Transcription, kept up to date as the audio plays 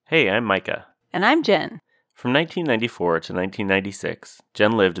Hey, I'm Micah. And I'm Jen. From 1994 to 1996,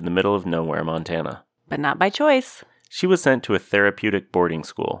 Jen lived in the middle of nowhere, Montana. But not by choice. She was sent to a therapeutic boarding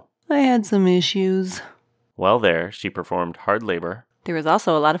school. I had some issues. While there, she performed hard labor. There was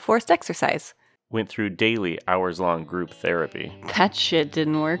also a lot of forced exercise. Went through daily, hours-long group therapy. That shit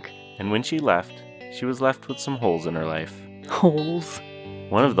didn't work. And when she left, she was left with some holes in her life. Holes.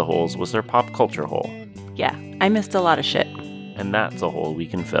 One of the holes was her pop culture hole. Yeah, I missed a lot of shit. And that's a hole we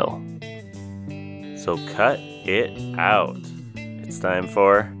can fill. So cut it out. It's time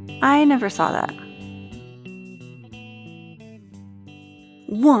for... I never saw that.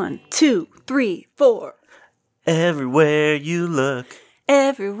 1, 2, 3, 4. Everywhere you look,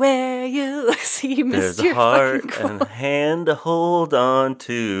 everywhere you look. See, you missed there's your a heart fucking and a hand to hold on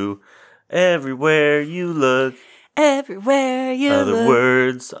to. Everywhere you look, everywhere you other look.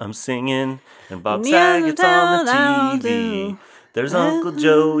 words I'm singing, and Bob And the Saget's on the other TV. do. There's Uncle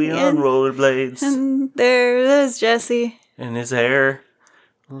Joey on rollerblades, And there is Jesse. and his hair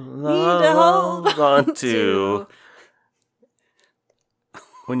Need to hold on to.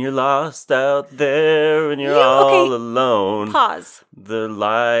 When you're lost out there and you're all alone, Pause. the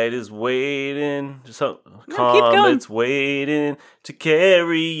light is waiting. So keep going. comet's waiting to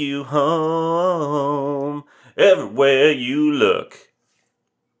carry you home. Everywhere you look.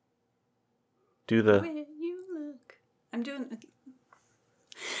 Do the... Where you look. I'm doing...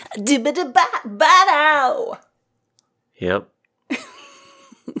 Dibba-da-ba-ba-dow. Yep.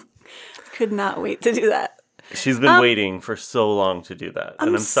 Could not wait to do that. She's been waiting for so long to do that.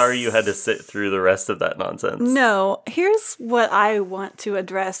 And I'm sorry you had to sit through the rest of that nonsense. No, here's what I want to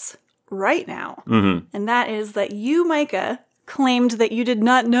address right now. Mm-hmm. And that is that you, Micah, claimed that you did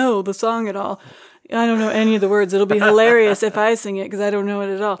not know the song at all. I don't know any of the words. It'll be hilarious if I sing it because I don't know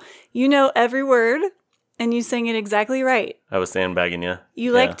it at all. You know every word, and you sing it exactly right. I was sandbagging you.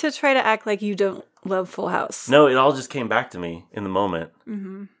 You like to try to act like you don't love Full House. No, it all just came back to me in the moment.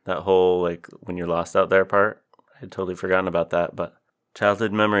 Mm-hmm. That whole, like, when you're lost out there part. I had totally forgotten about that, but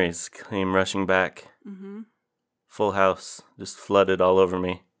childhood memories came rushing back. Mm-hmm. Full House just flooded all over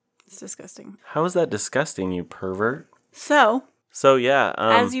me. It's disgusting. How is that disgusting, you pervert? So yeah.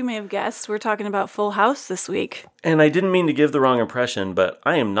 as you may have guessed, we're talking about Full House this week. And I didn't mean to give the wrong impression, but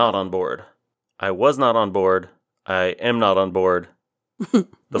I am not on board. I was not on board. I am not on board.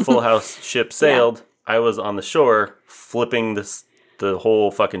 The Full House ship sailed. Yeah. I was on the shore flipping the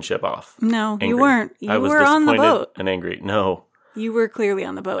whole fucking ship off. No, angry. You weren't. You I was were on the boat. And angry. No. You were clearly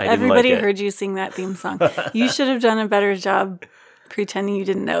on the boat. I didn't Everybody like it. heard you sing that theme song. You should have done a better job pretending you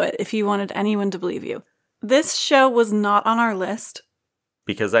didn't know it if you wanted anyone to believe you. This show was not on our list.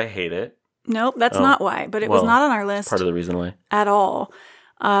 Because I hate it. Nope, that's not why. But it was not on our list. Part of the reason why. At all.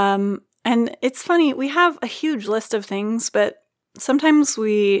 And it's funny, we have a huge list of things, but sometimes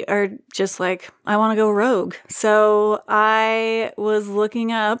we are just like, I want to go rogue. So I was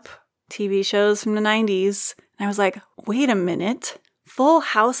looking up TV shows from the 90s, and I was like, wait a minute. Full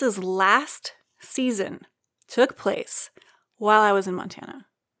House's last season took place while I was in Montana.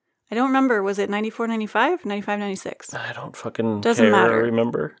 I don't remember, was it 94, 95, 95, 96? I don't fucking Doesn't matter. Or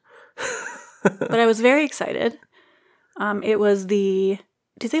remember. But I was very excited. It was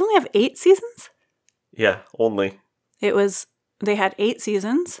did they only have 8 seasons? Yeah, only. They had 8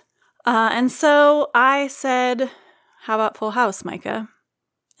 seasons. And so I said, how about Full House, Micah?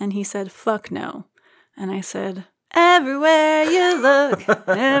 And he said, fuck no. And I said, everywhere you look,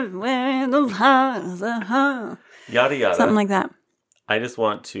 everywhere the light, yada yada. something like that. I just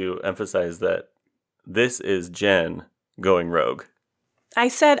want to emphasize that this is Jen going rogue. I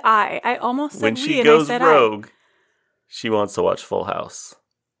said I almost said when we, she and goes I said rogue, she wants to watch Full House.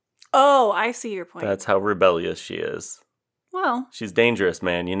 Oh, I see your point. That's how rebellious she is. Well, she's dangerous,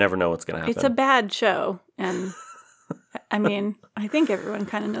 man. You never know what's going to happen. It's a bad show, and I mean, I think everyone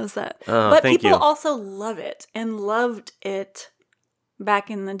kind of knows that. Oh, but thank people you. also love it and loved it back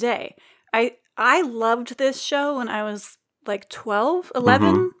in the day. I loved this show when I was like 12,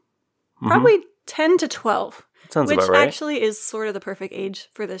 11, probably 10 to 12. Sounds which about right. Actually is sort of the perfect age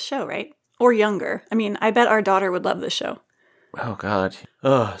for this show, right? Or younger. I mean, I bet our daughter would love this show. Oh, God.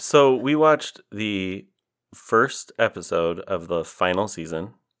 So we watched the first episode of the final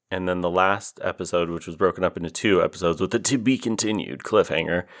season, and then the last episode, which was broken up into 2 episodes with the to-be-continued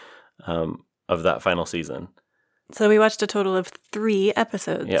cliffhanger of that final season. So we watched a total of 3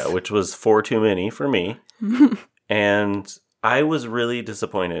 episodes. Yeah, which was 4 too many for me. And I was really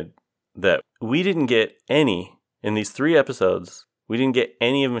disappointed that we didn't get any, in these 3 episodes, we didn't get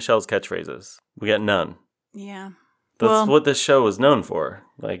any of Michelle's catchphrases. We got none. Yeah. That's what this show was known for.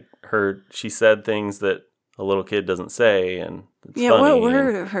 Like, she said things that a little kid doesn't say, and It's Yeah, funny, what and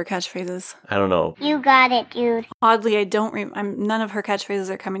were her catchphrases? I don't know. You got it, dude. Oddly, I don't. None of her catchphrases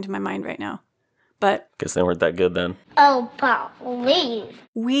are coming to my mind right now. But Guess they weren't that good then. Oh, please.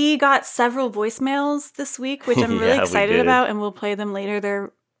 we got several voicemails this week, which I'm really Yeah, we excited did. about, and we'll play them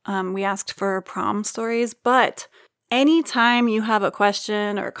later. We asked for prom stories, but anytime you have a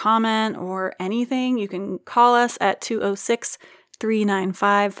question or comment or anything, you can call us at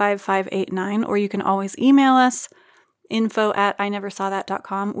 206-395-5589, or you can always email us,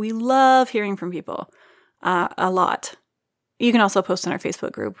 info@ineversawthat.com. We love hearing from people a lot. You can also post in our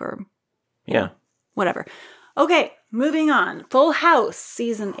Facebook group or Yeah. whatever. Okay, moving on. Full House,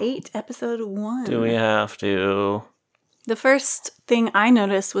 Season 8, Episode 1. Do we have to? The first thing I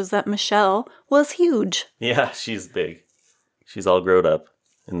noticed was that Michelle was huge. Yeah, she's big. She's all grown up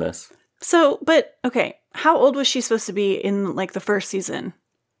in this. So, but, okay, how old was she supposed to be in, like, the first season?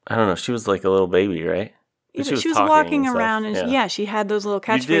 I don't know. She was like a little baby, right? Yeah, But but she was talking walking and stuff. around, and she had those little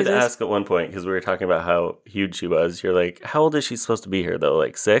catchphrases. You did ask at one point, because we were talking about how huge she was. You're like, how old is she supposed to be here, though?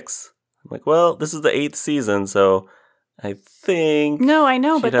 Like 6? I'm like, well, this is the 8th season, so I think No, I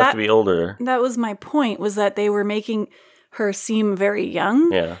know, she'd but have to be older. that was my point, was that they were making her seem very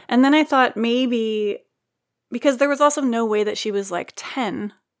young. Yeah. And then I thought maybe, because there was also no way that she was like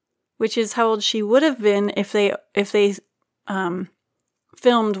 10, which is how old she would have been if they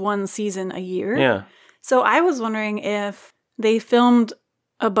filmed one season a year. Yeah. So I was wondering if they filmed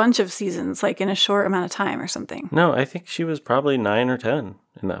a bunch of seasons, like in a short amount of time or something. No, I think she was probably 9 or 10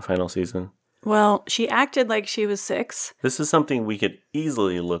 in that final season. Well, she acted like she was 6. This is something we could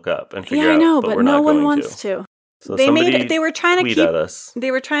easily look up and figure Yeah, I out, know, but but we're no not one going wants to. to. So They somebody made it. They were trying to tweet keep. at us. They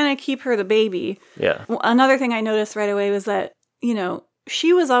were trying to keep her the baby. Yeah. Well, another thing I noticed right away was that, you know,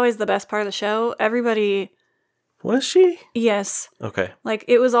 she was always the best part of the show. Everybody, Was she? yes, Okay. like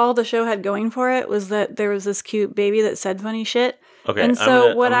it was all the show had going for it was that there was this cute baby that said funny shit. Okay. And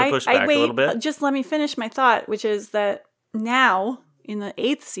so I'm what gonna push back a little bit. just let me finish my thought, which is that now in the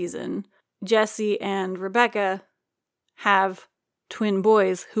 8th season, Jesse and Rebecca have twin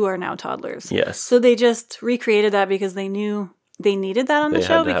boys who are now toddlers. Yes. So they just recreated that because they knew they needed that on the They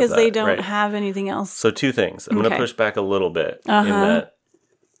show had to have because they that, don't right. have anything else. So 2 things. I'm going Okay. to push back a little bit in Uh-huh.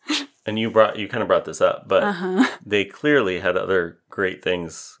 that, and you kind of brought this up, but they clearly had other great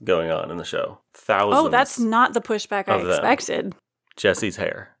things going on in the show. Thousands. Oh, that's not the pushback I of them. expected. Jesse's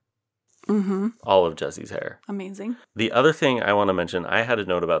hair. Mm-hmm. All of Jesse's hair. Amazing. The other thing I want to mention, I had a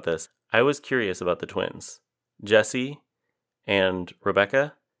note about this. I was curious about the twins. Jesse and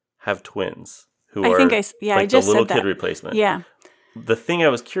Rebecca have twins who I are think I like just the little said kid that. replacement. Yeah, The thing I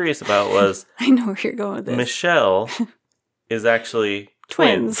was curious about was I know where you're going with this. Michelle is actually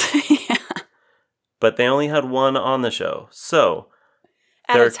Twins. Yeah. but they only had one on the show. So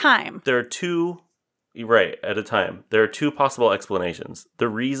At There- a time. there are 2, right, at a time. There are 2 possible explanations. The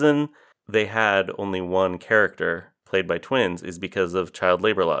reason they had only one character played by twins is because of child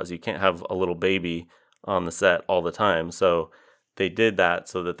labor laws. You can't have a little baby on the set all the time. So they did that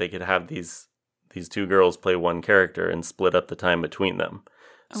so that they could have these 2 girls play one character and split up the time between them.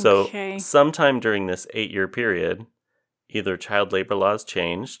 So Okay. sometime during this 8-year period, either child labor laws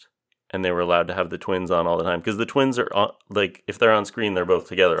changed and they were allowed to have the twins on all the time. Because the twins are, on, like, if they're on screen, they're both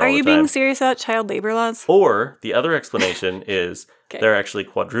together all Are the you time. being serious about child labor laws? Or the other explanation is Okay. they're actually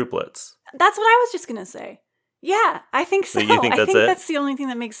quadruplets. That's what I was just going to say. Yeah, I think so. So you think I that's think it? that's the only thing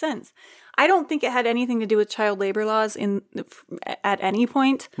that makes sense. I don't think it had anything to do with child labor laws at any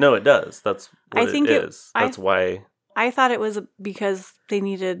point. No, it does. That's what I think it is. I That's why. I thought it was because they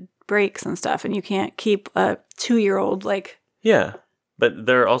needed breaks and stuff, and you can't keep a 2-year-old like. Yeah. But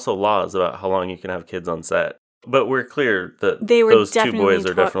there are also laws about how long you can have kids on set. But we're clear that They were those 2 definitely boys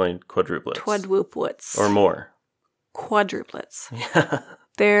are definitely quadruplets. Quadruplets. Or more. Quadruplets. Yeah.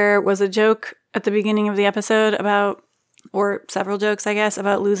 There was a joke at the beginning of the episode about, or several jokes, I guess,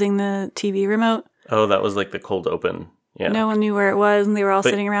 about losing the TV remote. Oh, that was like the cold open. Yeah. No one knew where it was, and they were all But-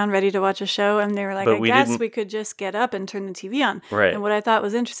 sitting around ready to watch a show, and they were like, But I we guess didn't- we could just get up and turn the TV on. Right. And what I thought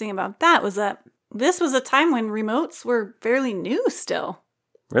was interesting about that was that this was a time when remotes were fairly new still.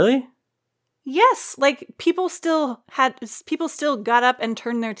 Really? Yes, like people still got up and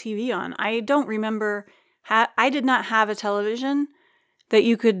turned their TV on. I don't remember, I did not have a television that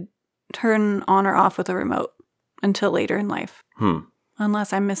you could turn on or off with a remote until later in life.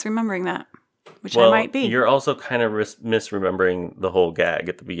 Unless I'm misremembering that, which I might be. You're also kind of misremembering the whole gag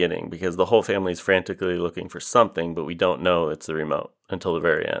at the beginning because the whole family's frantically looking for something, but we don't know it's the remote until the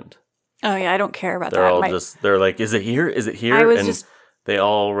very end. Oh yeah, I don't care about They're that. all they're like, is it here? Is it here? And they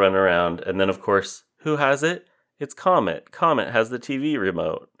all run around. And then, of course, who has it? It's Comet. Comet has the TV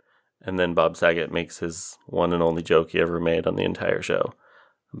remote. And then Bob Saget makes his one and only joke he ever made on the entire show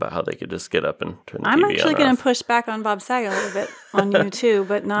about how they could just get up and turn the TV on. I'm actually going to push back on Bob Saget a little bit on you too,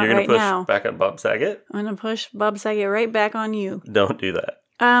 but not You're right gonna now. push back on Bob Saget? I'm going to push Bob Saget right back on you. Don't do that.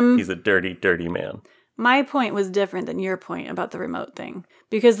 He's a dirty, dirty man. My point was different than your point about the remote thing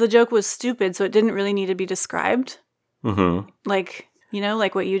because the joke was stupid, so it didn't really need to be described. Mm-hmm. Like,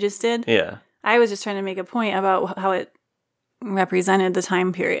 like what you just did. Yeah. I was just trying to make a point about how it represented the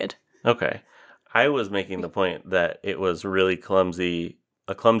time period. Okay. I was making the point that it was really a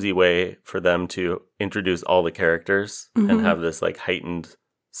clumsy way for them to introduce all the characters and have this like heightened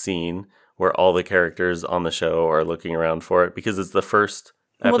scene where all the characters on the show are looking around for it because it's the first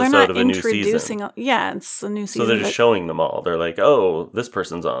episode of a new season. Yeah, it's a new season. So they're just showing them all. They're like, oh, this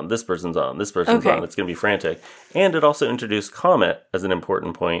person's on, this person's on, this person's on. It's going to be frantic. And it also introduced Comet as an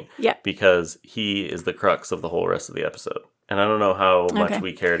important point because he is the crux of the whole rest of the episode. And I don't know how much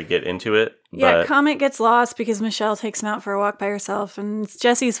we care to get into it. Yeah, Comet gets lost because Michelle takes him out for a walk by herself, and it's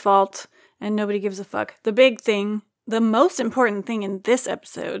Jesse's fault, and nobody gives a fuck. The big thing, the most important thing in this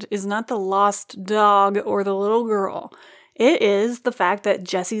episode is not the lost dog or the little girl. It is the fact that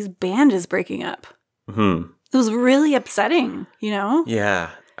Jesse's band is breaking up. Mm-hmm. It was really upsetting, Yeah.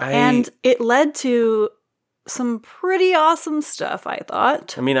 And it led to some pretty awesome stuff, I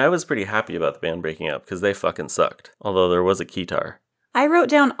thought. I mean, I was pretty happy about the band breaking up because they fucking sucked. Although there was a keytar. I wrote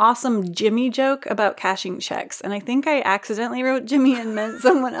down awesome Jimmy joke about cashing checks, and I think I accidentally wrote Jimmy and meant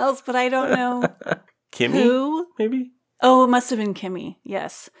someone else, but I don't know Kimmy? who. Maybe? Oh, it must have been Kimmy.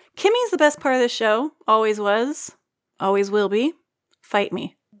 Yes. Kimmy's the best part of the show. Always was. Always will be. Fight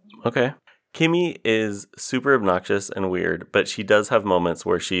me. Okay. Kimmy is super obnoxious and weird, but she does have moments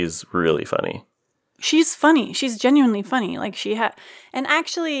where she's really funny. She's funny. She's genuinely funny. Like and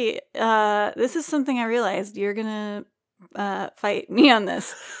actually, this is something I realized. You're gonna fight me on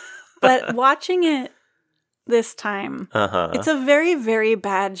this, but watching it this time, it's a very, very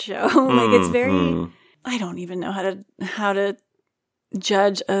bad show. Like it's very. I don't even know how to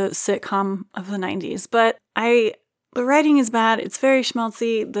judge a sitcom of the 90s, but the writing is bad. It's very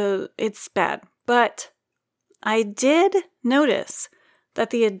schmaltzy. It's bad, but I did notice that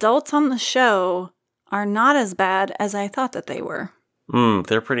the adults on the show are not as bad as I thought that they were.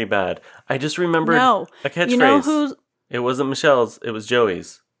 They're pretty bad. I just remembered a catchphrase. You know who's... It wasn't Michelle's, it was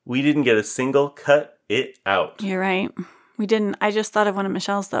Joey's. We didn't get a single cut it out. You're right. We didn't. I just thought of one of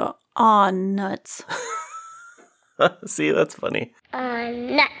Michelle's, though. Aw, nuts. See, that's funny.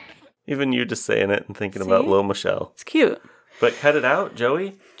 Nuts. Even you just saying it and thinking about Lil Michelle. It's cute. But cut it out,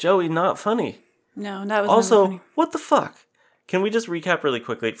 Joey. Joey, not funny. No, that was also, not funny. What the fuck? Can we just recap really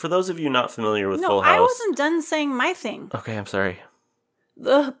quickly? For those of you not familiar with Full House. No, I wasn't done saying my thing. Okay, I'm sorry.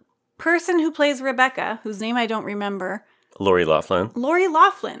 The person who plays Rebecca, whose name I don't remember. Lori Loughlin. Lori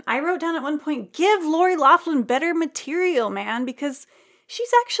Loughlin. I wrote down at one point, give Lori Loughlin better material, man, because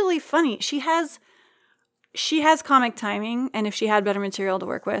she's actually funny. She has comic timing, and if she had better material to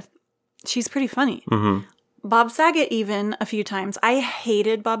work with, she's pretty funny. Mm-hmm. Bob Saget even a few times. I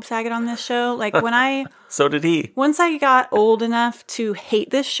hated Bob Saget on this show. Like when I... So did he. Once I got old enough to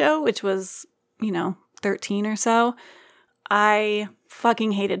hate this show, which was, 13 or so, I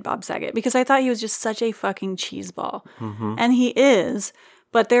fucking hated Bob Saget because I thought he was just such a fucking cheeseball. Mm-hmm. And he is.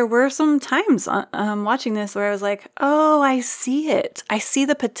 But there were some times watching this where I was like, oh, I see it. I see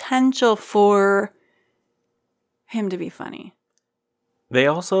the potential for him to be funny. They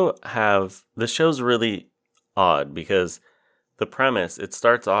also have... The show's really odd because the premise, it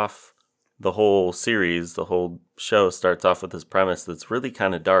starts off the whole series, the whole show starts off with this premise that's really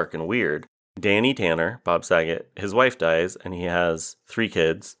kind of dark and weird. Danny Tanner, Bob Saget, his wife dies and he has 3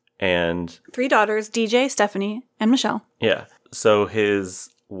 kids and 3 daughters, DJ, Stephanie, and Michelle. Yeah. So his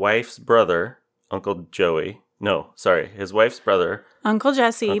wife's brother, Uncle Joey, his wife's brother, Uncle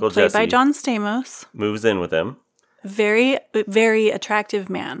Jesse, played by John Stamos, moves in with him. Very, very attractive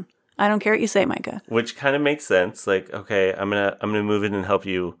man. I don't care what you say, Micah. Which kind of makes sense. Like, okay, I'm gonna move in and help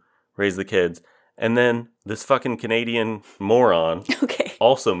you raise the kids. And then this fucking Canadian moron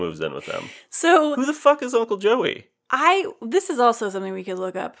also moves in with them. So who the fuck is Uncle Joey? This is also something we could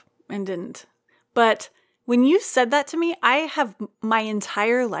look up and didn't. But when you said that to me, I have my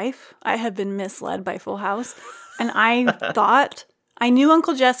entire life, I have been misled by Full House. And I thought, I knew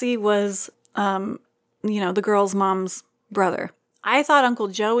Uncle Jesse was, the girl's mom's brother. I thought Uncle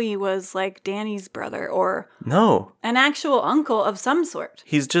Joey was like Danny's brother or an actual uncle of some sort.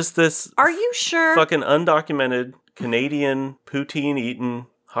 He's just this... Are you sure? Fucking undocumented Canadian poutine eating,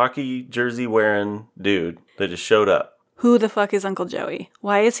 hockey jersey wearing dude that just showed up. Who the fuck is Uncle Joey?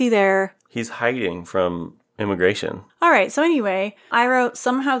 Why is he there? He's hiding from immigration. All right, so anyway, I wrote,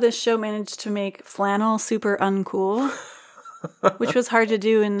 somehow this show managed to make flannel super uncool, which was hard to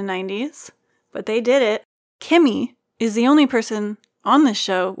do in the 90s, but they did it. Kimmy is the only person on this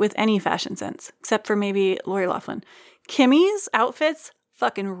show with any fashion sense, except for maybe Lori Loughlin. Kimmy's outfits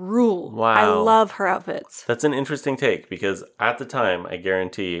fucking rule. Wow. I love her outfits. That's an interesting take because at the time, I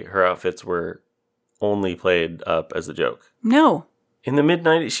guarantee her outfits were only played up as a joke. No. In the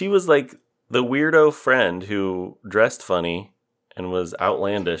mid-90s, she was like the weirdo friend who dressed funny and was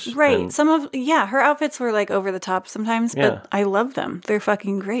outlandish. Right. And Her outfits were like over the top sometimes, Yeah. but I love them. They're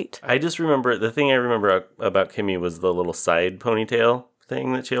fucking great. I just remember, the thing I remember about Kimmy was the little side ponytail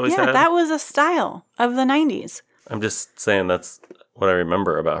thing that she always Yeah, had. that was a style of the 90s. I'm just saying that's what I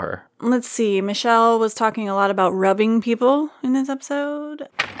remember about her. Let's see. Michelle was talking a lot about rubbing people in this episode.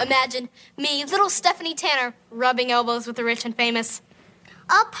 Imagine me, little Stephanie Tanner, rubbing elbows with the rich and famous.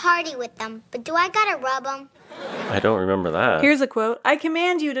 I'll party with them, but do I gotta rub them? I don't remember that. Here's a quote. I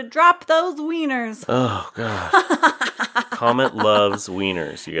command you to drop those wieners. Oh, God. Comet loves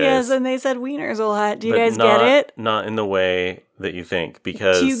wieners, you guys. Yes, and they said wieners a lot. Do you But guys not, get it? Not in the way that you think,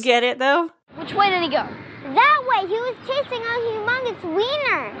 because... Do you get it, though? Which way did he go? That way, he was chasing a humongous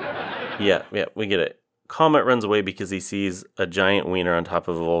wiener. Yeah, we get it. Comet runs away because he sees a giant wiener on top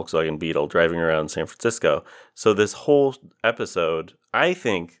of a Volkswagen Beetle driving around San Francisco. So this whole episode, I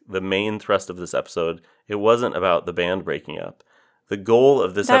think the main thrust of this episode, it wasn't about the band breaking up. The goal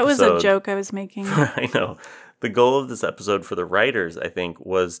of this episode... That was a joke I was making. I know. The goal of this episode for the writers, I think,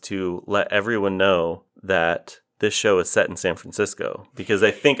 was to let everyone know that this show is set in San Francisco. Because I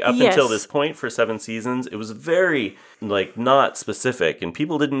think up until this point, for 7 seasons, it was very, not specific. And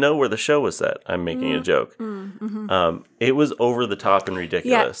people didn't know where the show was set. I'm making a joke. It was over the top and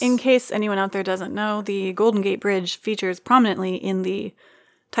ridiculous. Yeah, in case anyone out there doesn't know, the Golden Gate Bridge features prominently in the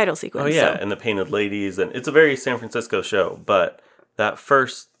title sequence. Oh, yeah, so. and the painted ladies. And it's a very San Francisco show. But that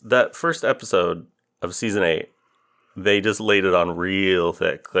first episode of season 8, they just laid it on real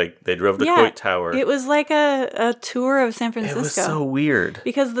thick. Like, they drove to Coit Tower. It was like a tour of San Francisco. It was so weird.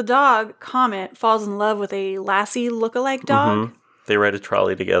 Because the dog, Comet, falls in love with a Lassie lookalike dog. Mm-hmm. They ride a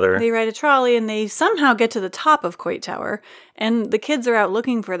trolley together. They ride a trolley, and they somehow get to the top of Coit Tower. And the kids are out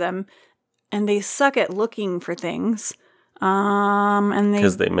looking for them, and they suck at looking for things.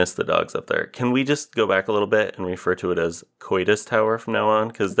 Because they miss the dogs up there. Can we just go back a little bit and refer to it as Coitus Tower from now on?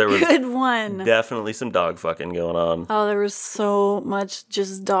 Because there was good one. Definitely some dog fucking going on. Oh, there was so much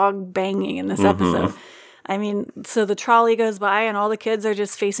just dog banging in this episode. I mean, so the trolley goes by and all the kids are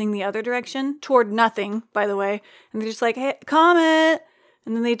just facing the other direction toward nothing, by the way. And they're just like, hey, Comet.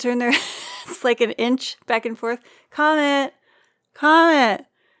 And then they turn their heads like an inch back and forth. Comet.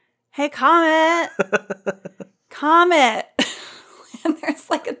 Hey, Comet. Comet. And there's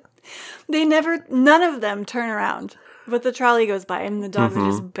none of them turn around. But the trolley goes by and the dogs are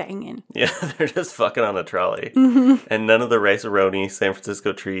just banging. Yeah, they're just fucking on a trolley. And none of the Rice-A-Roni San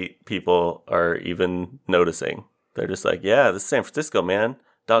Francisco treat people are even noticing. They're just like, yeah, this is San Francisco, man.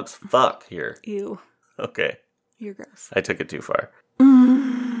 Dogs fuck here. Ew. Okay. You're gross. I took it too far.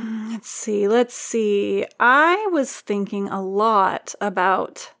 Let's see. I was thinking a lot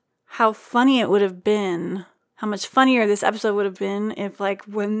about how funny it would have been, how much funnier this episode would have been if,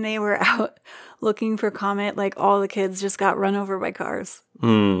 when they were out looking for Comet, all the kids just got run over by cars.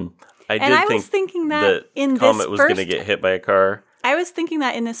 I was thinking that in Comet this was going to get hit by a car. I was thinking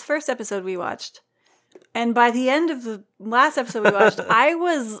that in this first episode we watched. And by the end of the last episode we watched,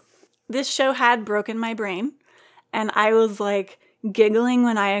 this show had broken my brain. And I was giggling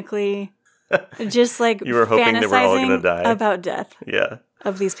maniacally, just you were hoping they were all going to fantasizing die about death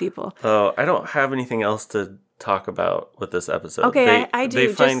of these people. Oh, I don't have anything else to talk about with this episode. Okay, I do.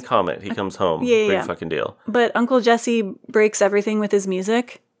 They find Comet. He comes home. Yeah. Fucking deal. But Uncle Jesse breaks everything with his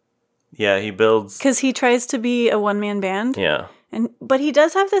music. Yeah, he builds. Because he tries to be a one-man band. Yeah. But he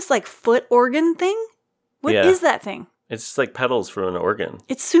does have this foot organ thing. What is that thing? It's just like pedals from an organ.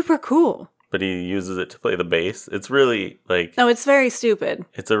 It's super cool. But he uses it to play the bass. It's really No, it's very stupid.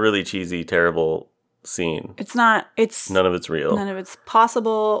 It's a really cheesy, terrible scene. It's not. None of it's real. None of it's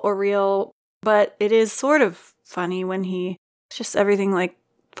possible or real. But it is sort of funny when everything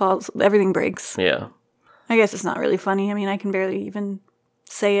falls, everything breaks. Yeah. I guess it's not really funny. I mean, I can barely even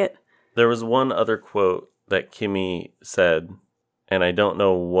say it. There was one other quote that Kimmy said, and I don't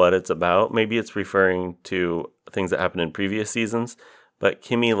know what it's about. Maybe it's referring to things that happened in previous seasons, but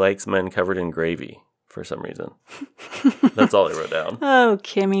Kimmy likes men covered in gravy for some reason. That's all I wrote down. Oh,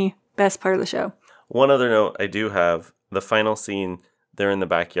 Kimmy. Best part of the show. One other note I do have, the final scene, they're in the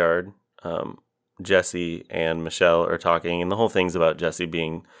backyard. Jesse and Michelle are talking, and the whole thing's about Jesse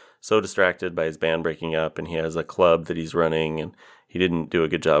being so distracted by his band breaking up, and he has a club that he's running, and he didn't do a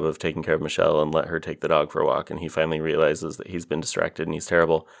good job of taking care of Michelle and let her take the dog for a walk, and he finally realizes that he's been distracted and he's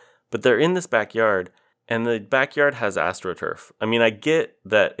terrible. But they're in this backyard, and the backyard has AstroTurf. I mean, I get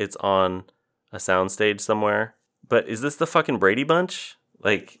that it's on a soundstage somewhere, but is this the fucking Brady Bunch?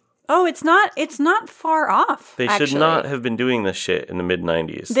 Like... Oh, it's not far off, They actually. should not have been doing this shit in the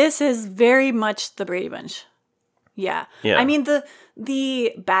mid-90s. This is very much the Brady Bunch. Yeah. I mean,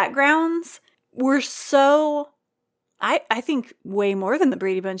 the backgrounds were so... I think way more than the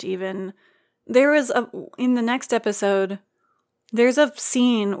Brady Bunch even. There was in the next episode, there's a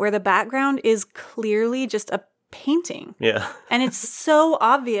scene where the background is clearly just a painting. Yeah. And it's so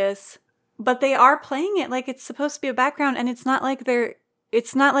obvious, but they are playing it like it's supposed to be a background, and it's not like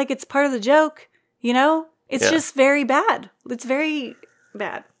it's part of the joke, you know? It's just very bad. It's very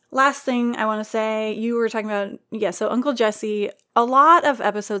bad. Last thing I want to say, you were talking about, so Uncle Jesse, a lot of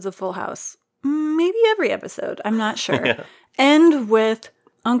episodes of Full House, maybe every episode, I'm not sure, end with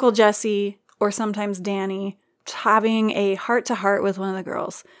Uncle Jesse or sometimes Danny having a heart-to-heart with one of the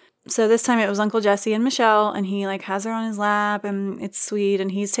girls. So this time it was Uncle Jesse and Michelle, and he like has her on his lap, and it's sweet,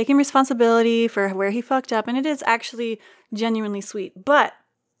 and he's taking responsibility for where he fucked up, and it is actually genuinely sweet. But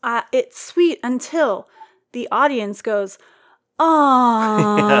it's sweet until the audience goes,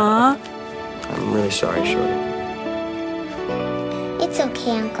 "Aww." I'm really sorry, Shorty. It's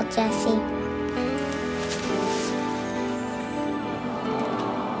okay, Uncle Jesse.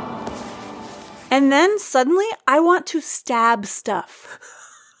 And then suddenly I want to stab stuff.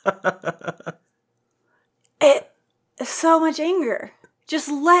 So much anger.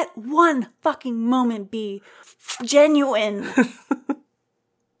 Just let one fucking moment be genuine.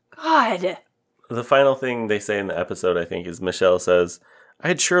 God. The final thing they say in the episode, I think, is Michelle says,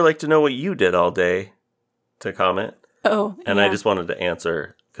 "I'd sure like to know what you did all day," to comment. Oh, And I just wanted to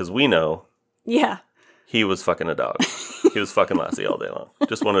answer, because we know he was fucking a dog. He was fucking Lassie all day long.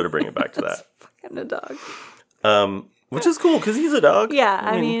 Just wanted to bring it back to that. Fucking a dog. Which is cool, because he's a dog. Yeah,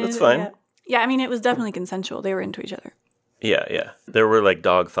 I mean, that's fine. Yeah, I mean, it was definitely consensual. They were into each other. Yeah. There were like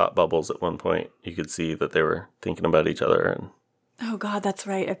dog thought bubbles at one point. You could see that they were thinking about each other. And oh, God, that's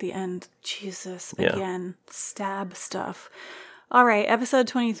right. At the end. Jesus. Yeah. Again. Stab stuff. All right. Episode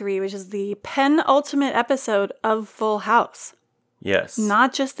 23, which is the penultimate episode of Full House. yes.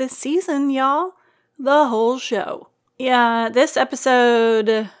 Not just this season, y'all. The whole show. Yeah, this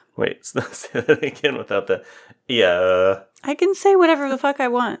episode... Wait, say that again without the... Yeah. I can say whatever the fuck I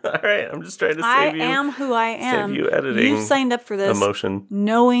want. All right, I'm just trying to I save you. am who I am. Save you editing. You signed up for this. Emotion.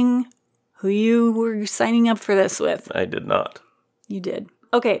 Knowing who you were signing up for this with. I did not. You did.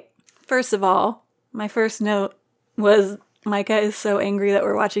 Okay, first of all, my first note was Micah is so angry that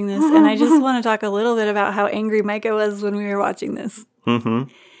we're watching this, and I just want to talk a little bit about how angry Micah was when we were watching this. Mm-hmm.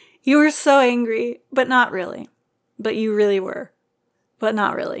 You were so angry, but not really. But you really were. But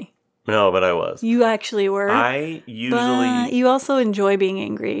not really. No, but I was. You actually were. I usually but you also enjoy being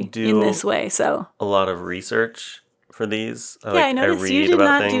angry in this way, so. a lot of research for these. I noticed read you did about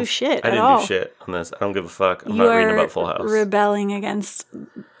not things. do shit I at didn't all. do shit on this. I don't give a fuck. I'm You not reading are about Full House. rebelling against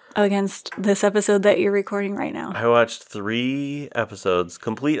this episode that you're recording right now. I watched 3 episodes,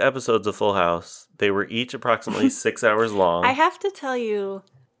 complete episodes of Full House. They were each approximately 6 hours long. I have to tell you,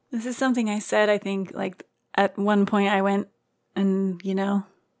 this is something I said, I think, like, at one point I went and,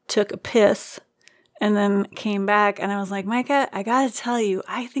 took a piss and then came back and I was like, Micah, I gotta tell you,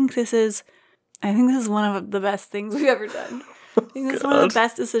 I think this is one of the best things we've ever done. I think this is one of the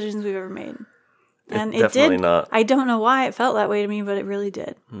best decisions we've ever made. And it definitely did. not. I don't know why it felt that way to me, but it really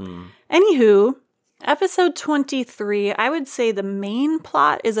did. Anywho, episode 23, I would say the main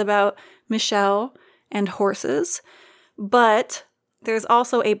plot is about Michelle and horses, but there's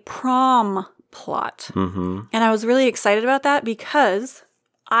also a prom plot. Mm-hmm. And I was really excited about that because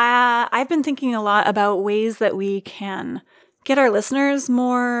I've been thinking a lot about ways that we can get our listeners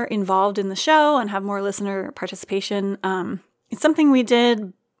more involved in the show and have more listener participation. It's something we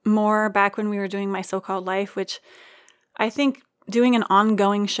did more back when we were doing My So-Called Life, which I think doing an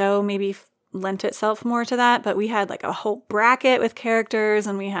ongoing show maybe lent itself more to that. But we had like a whole bracket with characters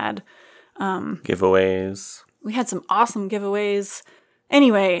and we had giveaways. We had some awesome giveaways.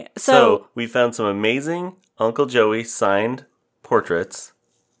 Anyway, So we found some amazing Uncle Joey signed portraits.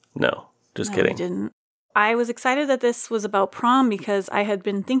 No, just kidding. I didn't. I was excited that this was about prom because I had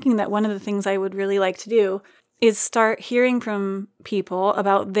been thinking that one of the things I would really like to do is start hearing from people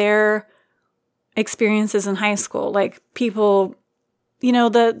about their experiences in high school. Like people,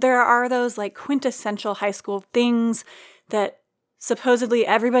 there are those like quintessential high school things that supposedly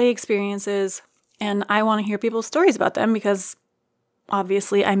everybody experiences. And I want to hear people's stories about them because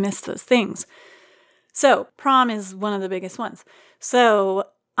obviously I missed those things. So prom is one of the biggest ones. So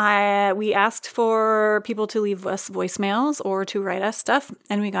we asked for people to leave us voicemails or to write us stuff,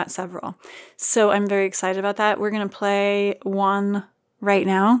 and we got several. So I'm very excited about that. We're going to play one right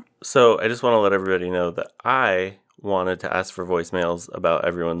now. So I just want to let everybody know that I wanted to ask for voicemails about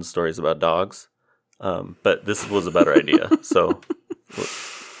everyone's stories about dogs, but this was a better idea. So,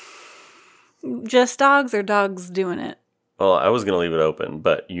 just dogs or dogs doing it? well, I was going to leave it open,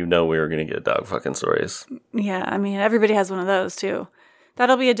 but we were going to get dog fucking stories. Yeah, I mean, everybody has one of those too.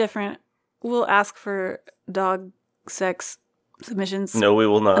 That'll be a different. We'll ask for dog sex submissions. No, we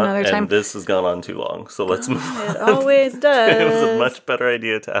will not. Another time. And this has gone on too long, so let's move on. It always does. It was a much better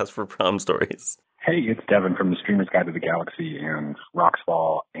idea to ask for prom stories. Hey, it's Devin from the Streamer's Guide to the Galaxy and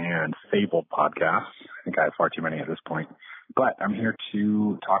Roxfall and Fable podcasts. I think I have far too many at this point. But I'm here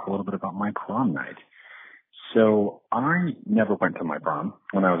to talk a little bit about my prom night. So I never went to my prom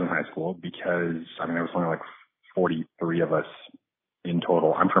when I was in high school because, there was only like 43 of us in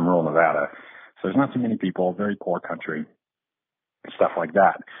total. I'm from rural Nevada, so there's not too many people, very poor country, stuff like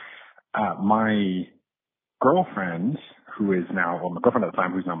that. My girlfriend, my girlfriend at the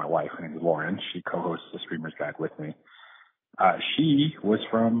time, who's now my wife, her name is Lauren, she co-hosts the Streamer's Guide with me. She was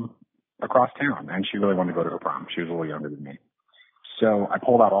from across town, and she really wanted to go to her prom. She was a little younger than me. So I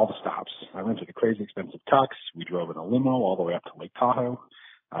pulled out all the stops. I rented a crazy expensive tux. We drove in a limo all the way up to Lake Tahoe,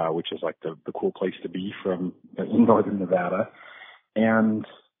 which is like the cool place to be from in northern Nevada. And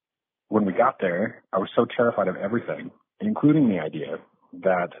when we got there, I was so terrified of everything, including the idea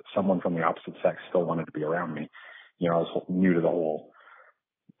that someone from the opposite sex still wanted to be around me. I was new to the whole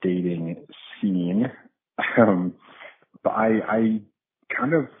dating scene. But I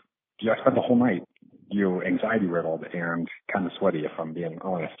kind of, I spent the whole night, anxiety riddled and kind of sweaty, if I'm being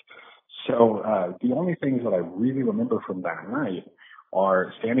honest. So the only things that I really remember from that night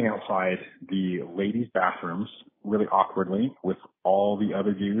are standing outside the ladies' bathrooms really awkwardly with all the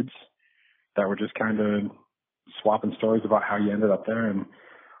other dudes that were just kind of swapping stories about how you ended up there and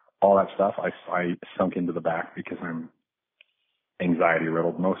all that stuff. I sunk into the back because I'm anxiety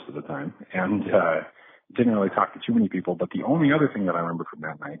riddled most of the time and didn't really talk to too many people. But the only other thing that I remember from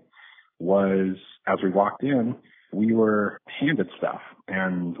that night was as we walked in, we were handed stuff,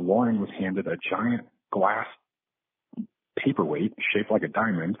 and Lauren was handed a giant glass paperweight shaped like a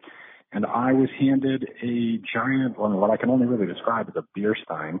diamond, and I was handed a giant, what I can only really describe as a beer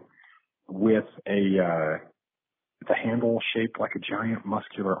stein with the handle shaped like a giant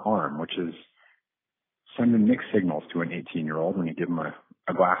muscular arm, which is sending mixed signals to an 18-year-old when you give him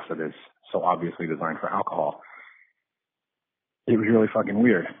a glass that is so obviously designed for alcohol. It was really fucking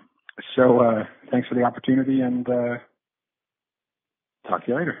weird. So thanks for the opportunity, and talk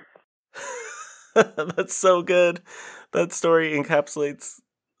to you later. That's so good. That story encapsulates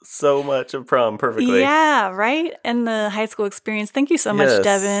so much of prom perfectly. Yeah, right? And the high school experience. Thank you so much,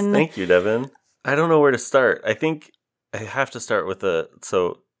 Devin. Thank you, Devin. I don't know where to start. I think I have to start with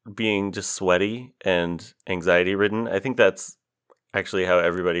being just sweaty and anxiety ridden. I think that's actually how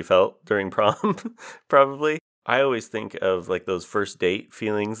everybody felt during prom, probably. I always think of like those first date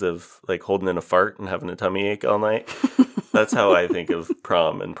feelings of like holding in a fart and having a tummy ache all night. That's how I think of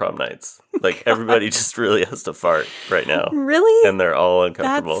prom and prom nights. Like everybody just really has to fart right now. Really? And they're all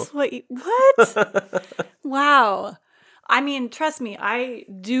uncomfortable. That's what? Wow. I mean, trust me, I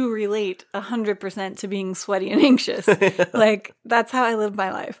do relate 100% to being sweaty and anxious. Like that's how I live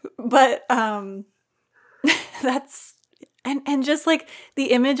my life. But that's and just like the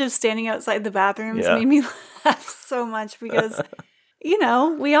image of standing outside the bathrooms made me laugh so much because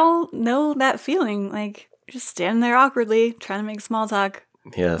we all know that feeling, like just standing there awkwardly trying to make small talk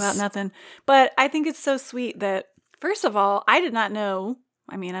about nothing. But I think it's so sweet that, first of all, I did not know.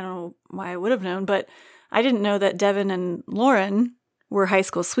 I mean, I don't know why I would have known, but I didn't know that Devin and Lauren were high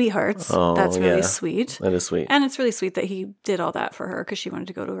school sweethearts. Oh, that's really sweet. That is sweet. And it's really sweet that he did all that for her because she wanted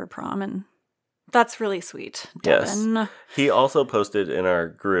to go to her prom, and that's really sweet, Devin. Yes. He also posted in our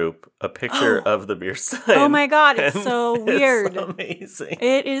group a picture of the beer stein. Oh my God, it's so weird. It's amazing.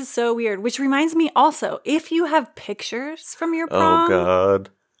 It is so weird, which reminds me also, if you have pictures from your prom, oh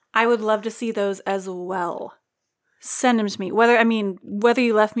God, I would love to see those as well. Send them to me. Whether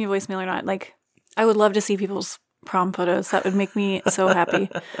you left me a voicemail or not, like I would love to see people's prom photos. That would make me so happy.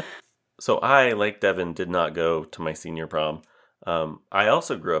 So I, like Devin, did not go to my senior prom. I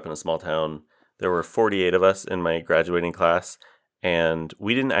also grew up in a small town. There were 48 of us in my graduating class, and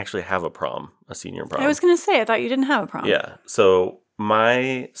we didn't actually have a senior prom. I was going to say, I thought you didn't have a prom. Yeah. So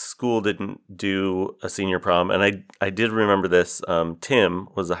my school didn't do a senior prom, and I did remember this. Tim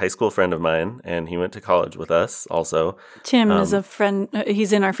was a high school friend of mine, and he went to college with us also. Tim is a friend.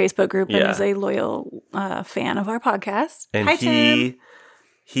 He's in our Facebook group and Yeah. is a loyal fan of our podcast. And Hi, Tim.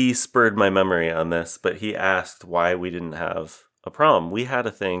 he spurred my memory on this, but he asked why we didn't have a prom. We had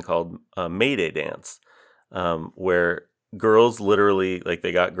a thing called a May Day dance, where girls literally, like,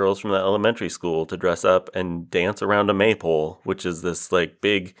 they got girls from the elementary school to dress up and dance around a maypole, which is this like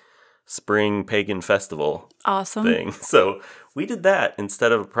big spring pagan festival Awesome. thing. So we did that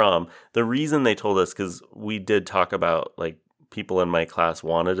instead of a prom. The reason they told us, because we did talk about, like, people in my class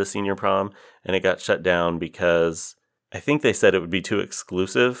wanted a senior prom, and it got shut down because I think they said it would be too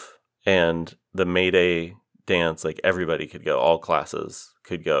exclusive, and the May Day dance, like, everybody could go, all classes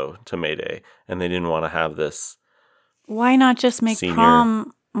could go to May Day, and they didn't want to have this Why not just make Senior.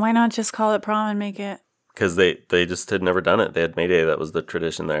 prom? Why not just call it prom and make it? because they just had never done it. They had May Day. That was the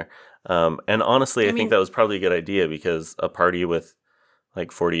tradition there. And honestly, I mean- think that was probably a good idea, because a party with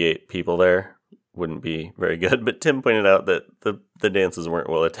like 48 people there wouldn't be very good. But Tim pointed out that the dances weren't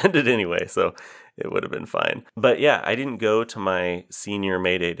well attended anyway, so it would have been fine. But yeah, I didn't go to my senior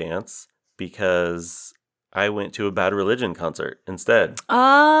May Day dance because I went to a Bad Religion concert instead.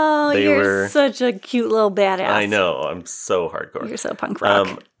 Oh, They you're were- such a cute little badass. I know, I'm so hardcore. You're so punk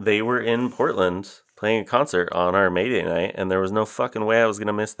rock. They were in Portland playing a concert on our May Day night, and there was no fucking way I was going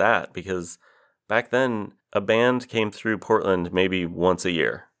to miss that, because back then a band came through Portland maybe once a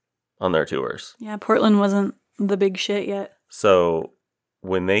year on their tours. Yeah, Portland wasn't the big shit yet. So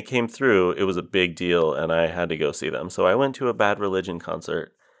when they came through, it was a big deal, and I had to go see them. So I went to a Bad Religion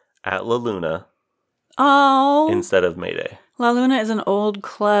concert at La Luna Oh, instead of May Day. La Luna is an old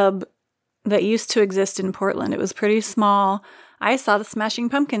club that used to exist in Portland. It was pretty small. I saw the Smashing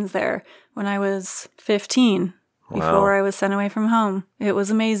Pumpkins there when I was 15, before I was sent away from home. It was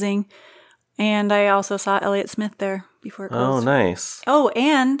amazing. And I also saw Elliott Smith there before it Oh, closed. nice. Oh,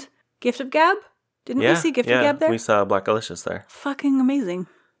 and Gift of Gab? Didn't we see Gift of Gab there? We saw Black Alicious there. Fucking amazing.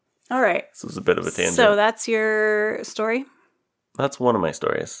 All right. This was a bit of a tangent. So that's your story? That's one of my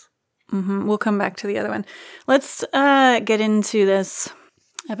stories. We'll come back to the other one. Let's get into this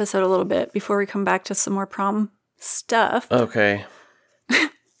episode a little bit before we come back to some more prom stuff. Okay.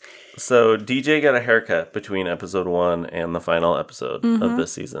 So DJ got a haircut between episode 1 and the final episode of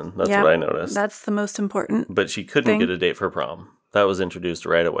this season. That's Yep, what I noticed. That's the most important. But she couldn't thing. get a date for prom. That was introduced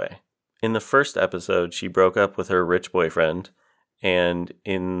right away. In the first episode, she broke up with her rich boyfriend, and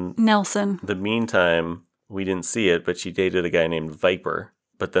in Nelson. the meantime, we didn't see it, but she dated a guy named Viper.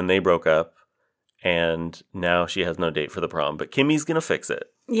 But then they broke up, and now she has no date for the prom. But Kimmy's going to fix it.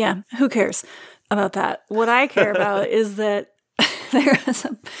 Yeah, who cares about that? What I care about is that there was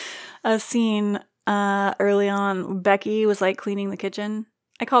a scene early on. Becky was like cleaning the kitchen.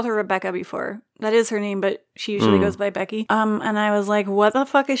 I called her Rebecca before. That is her name, but she usually goes by Becky. And I was like, what the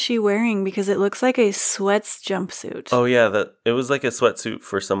fuck is she wearing? Because it looks like a sweats jumpsuit. Oh, yeah. It was like a sweatsuit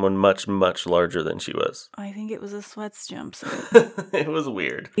for someone much, much larger than she was. I think it was a sweats jumpsuit. It was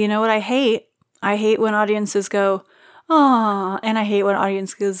weird. You know what I hate? I hate when audiences go, "Aw," and I hate when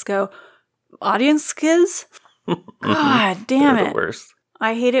audiences go, "Audiences?" God damn They're it. the worst.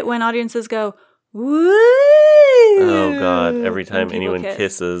 I hate it when audiences go, "Woo!" Oh, God. Every time When people anyone kiss.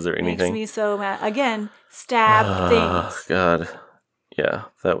 kisses or anything. Makes me so mad. Again, stab Oh, things. God. Yeah,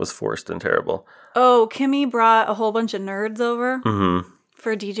 that was forced and terrible. Oh, Kimmy brought a whole bunch of nerds over Mm-hmm.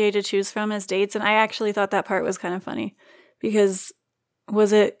 for DJ to choose from as dates, and I actually thought that part was kind of funny because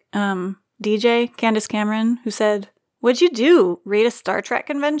was it DJ Candace Cameron who said, "What'd you do? Raid a Star Trek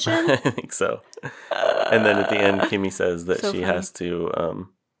convention?" I think so. And then at the end, Kimmy says that So she funny. has to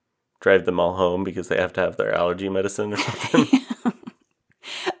drive them all home because they have to have their allergy medicine or something.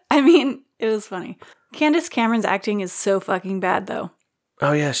 I mean, it was funny. Candace Cameron's acting is so fucking bad, though.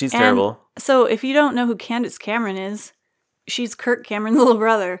 Oh, yeah, she's And terrible. So if you don't know who Candace Cameron is, she's Kirk Cameron's little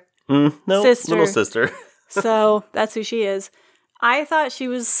brother. No, sister. little sister. So that's who she is. I thought she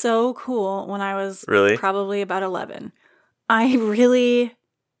was so cool when I was Really? probably about 11. I really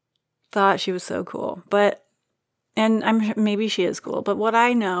thought she was so cool. Maybe she is cool, but what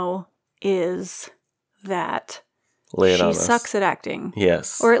I know is that Lay it she on us. sucks at acting.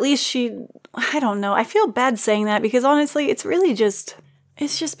 Yes. Or at least I don't know. I feel bad saying that because honestly, it's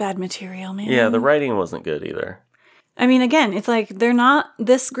just bad material, man. Yeah, the writing wasn't good either. I mean, again, it's like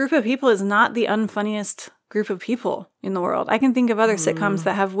this group of people is not the unfunniest group of people in the world. I can think of other sitcoms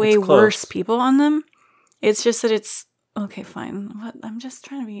that have way it's close. worse people on them. It's just that it's Okay, fine. What? I'm just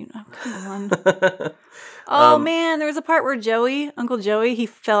trying to be. Oh, come on. Man, there was a part where Uncle Joey, he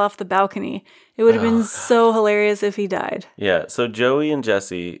fell off the balcony. It would have been so hilarious if he died. Yeah. So Joey and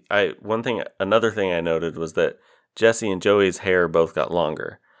Jesse, another thing I noted was that Jesse and Joey's hair both got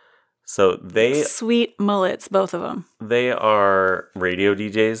longer. So they sweet mullets, both of them. They are radio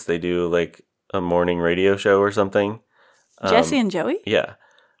DJs. They do like a morning radio show or something. Jesse and Joey? Yeah.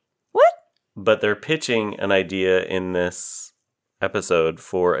 What? But they're pitching an idea in this episode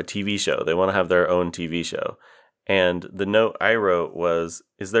for a TV show. They want to have their own TV show. And the note I wrote was,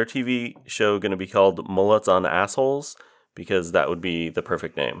 is their TV show going to be called Mullets on Assholes? Because that would be the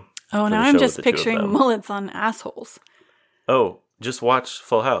perfect name. Oh, now I'm just picturing mullets on assholes. Oh, just watch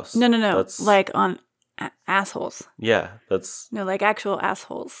Full House. No. That's... Like on assholes. Yeah, that's... No, like actual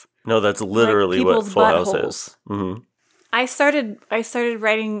assholes. No, that's literally like what Full House is. Mm-hmm. I started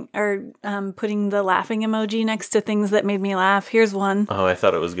writing or putting the laughing emoji next to things that made me laugh. Here's one. Oh, I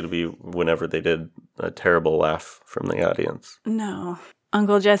thought it was going to be whenever they did a terrible laugh from the audience. No.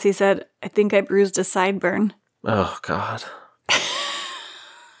 Uncle Jesse said, I think I bruised a sideburn. Oh, God.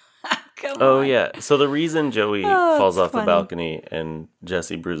 Come on. on. Yeah. So the reason Joey falls off the balcony and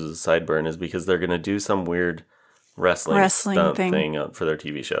Jesse bruises a sideburn is because they're going to do some weird wrestling stunt thing for their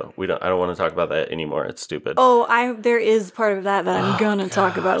TV show. I don't want to talk about that anymore. It's stupid. Oh, there is part of that I'm going to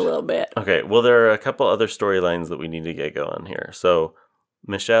talk about a little bit. Okay, well, there are a couple other storylines that we need to get going here. So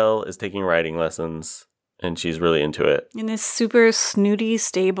Michelle is taking riding lessons, and she's really into it. In this super snooty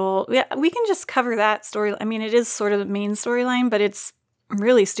stable. Yeah, we can just cover that story. I mean, it is sort of the main storyline, but it's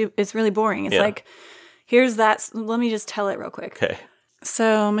really stupid. It's really boring. It's like, here's that. Let me just tell it real quick. Okay.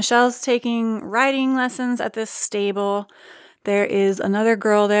 So Michelle's taking riding lessons at this stable. There is another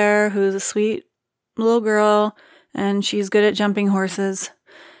girl there who's a sweet little girl, and she's good at jumping horses.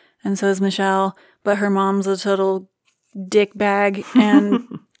 And so is Michelle, but her mom's a total dick bag,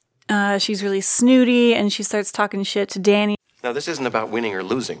 and she's really snooty, and she starts talking shit to Danny. Now, this isn't about winning or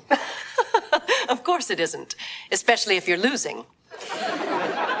losing. Of course it isn't, especially if you're losing.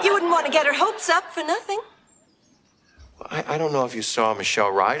 You wouldn't want to get her hopes up for nothing. I don't know if you saw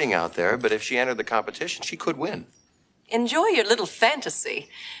Michelle riding out there, but if she entered the competition, she could win. Enjoy your little fantasy,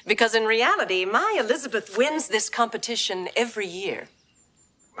 because in reality, my Elizabeth wins this competition every year.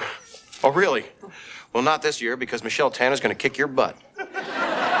 Oh, really? Well, not this year, because Michelle Tanner's going to kick your butt.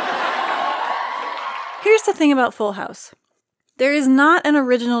 Here's the thing about Full House. There is not an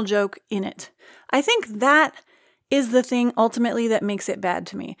original joke in it. I think that is the thing ultimately that makes it bad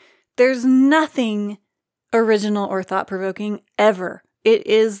to me. There's nothing original or thought-provoking ever. It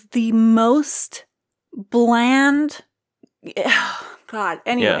is the most bland... God,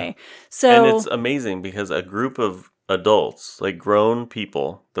 anyway. Yeah. So, and it's amazing because a group of adults, like grown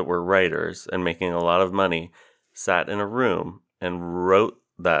people that were writers and making a lot of money, sat in a room and wrote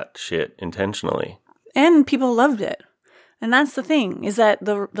that shit intentionally. And people loved it. And that's the thing, is that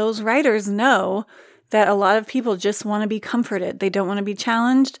those writers know that a lot of people just want to be comforted. They don't want to be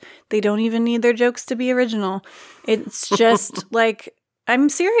challenged. They don't even need their jokes to be original. It's just like, I'm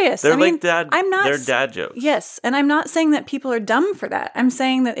serious. They're like dad. They're dad jokes. Yes, and I'm not saying that people are dumb for that. I'm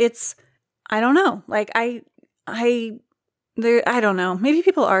saying that it's, I don't know. Like I don't know. Maybe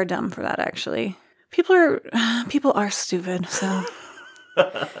people are dumb for that. Actually, people are stupid. So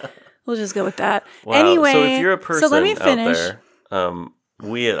we'll just go with that. Wow. Anyway, so if you're a person so let me finish. out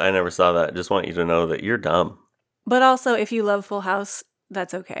there, I never saw that. Just want you to know that you're dumb. But also, if you love Full House,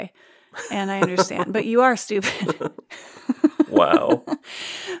 that's okay. And I understand. But you are stupid. Wow.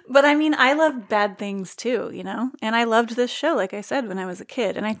 But I mean, I love bad things too, you know? And I loved this show, like I said, when I was a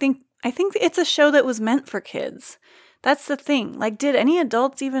kid. And I think it's a show that was meant for kids. That's the thing. Like, did any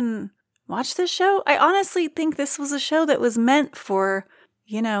adults even watch this show? I honestly think this was a show that was meant for,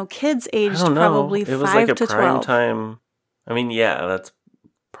 you know, kids aged probably 5 to 12. It was like a prime time. I mean, yeah, that's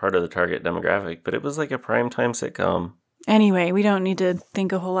part of the target demographic, but it was like a primetime sitcom. Anyway, we don't need to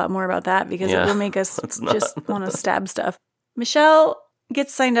think a whole lot more about that because it will make us just want to stab stuff. Michelle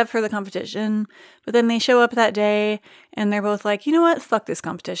gets signed up for the competition, but then they show up that day and they're both like, you know what? Fuck this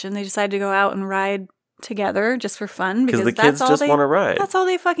competition. They decide to go out and ride together just for fun because the kids just want to ride. That's all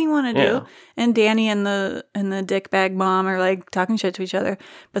they fucking want to do. And Danny and the dickbag mom are like talking shit to each other,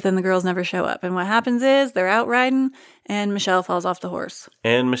 but then the girls never show up. And what happens is they're out riding and Michelle falls off the horse.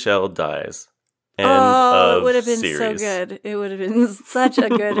 And Michelle dies. It would have been so good. It would have been such a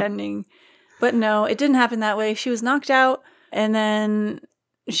good ending. But no, it didn't happen that way. She was knocked out and then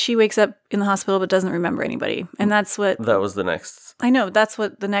she wakes up in the hospital but doesn't remember anybody. And that's what... That was the next... I know. That's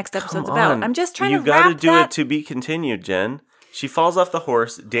what the next episode's about. I'm just trying to wrap that... You got to do it to be continued, Jen. She falls off the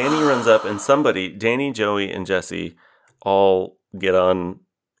horse. Danny runs up and Danny, Joey, and Jesse all get on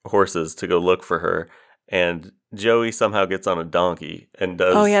horses to go look for her, and Joey somehow gets on a donkey and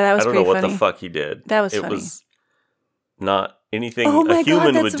does. Oh, yeah, that was I don't know pretty what funny. the fuck he did. That was it funny. It was not anything Oh my a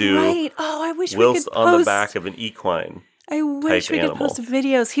human God, would that's do. right. Oh, I wish we whilst could on the post- back of an equine. I wish type we could animal. post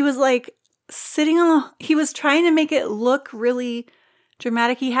videos. He was like sitting on he was trying to make it look really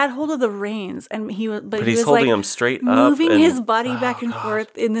dramatic. He had hold of the reins and he was, But he he's was holding like him straight up. moving and- his body back Oh, and God.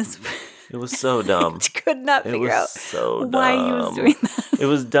 forth in this. It was so dumb. Could not It figure was out so why he was dumb. doing that. It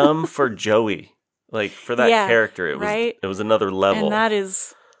was dumb for Joey. Like, for that Yeah, character, it was right? it was another level. And that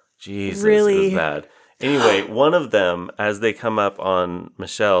is Jesus, it really- was bad. Anyway, one of them, as they come up on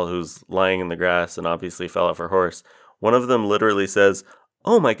Michelle, who's lying in the grass and obviously fell off her horse, one of them literally says,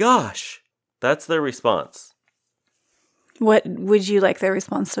 "Oh my gosh." That's their response. what would you like their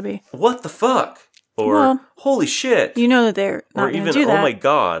response to be? What the fuck? Or, Well, holy shit. You know that they're or not going even, to do that. oh my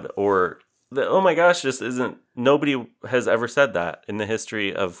god. Or, oh my gosh, just isn't, nobody has ever said that in the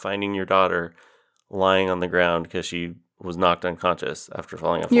history of finding your daughter lying on the ground because she was knocked unconscious after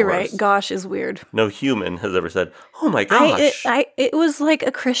falling off a You're horse. right. Gosh is weird. No human has ever said, "Oh my gosh." It was like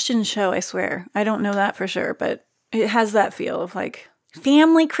a Christian show, I swear. I don't know that for sure, but it has that feel of like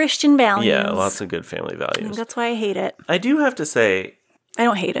family Christian values. Yeah, lots of good family I think values. that's why I hate it. I do have to say, I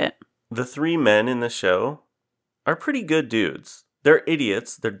don't hate it. the three men in the show are pretty good dudes. They're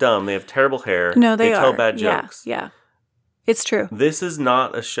idiots. They're dumb. They have terrible hair. No, they tell are. bad Yeah, jokes. yeah. It's true. This is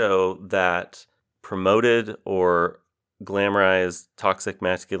not a show that promoted or glamorized toxic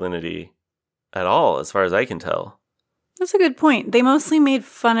masculinity at all, as far as I can tell. That's a good point. They mostly made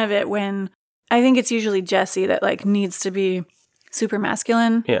fun of it when I think it's usually Jesse that like needs to be super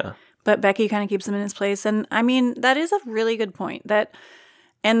masculine, Yeah. but Becky kind of keeps him in his place. And I mean, that is a really good point. That,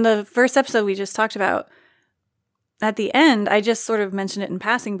 and the first episode we just talked about, at the end, I just sort of mentioned it in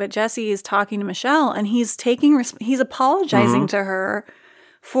passing, but Jesse is talking to Michelle and he's he's apologizing to her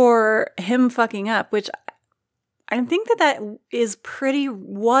for him fucking up, which I think that was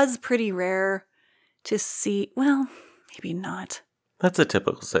pretty rare to see. Well, maybe not. That's a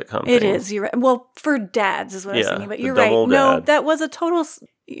typical sitcom It thing. is. You're right. Well, for dads is what I was Yeah, thinking, but the you're dumb right. old No, dad. that was a total.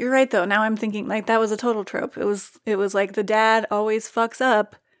 You're right though. Now I'm thinking like that was a total trope. It was like the dad always fucks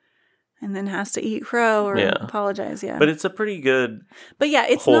up, and then has to eat crow or Yeah. apologize. Yeah, But it's a pretty good, but yeah,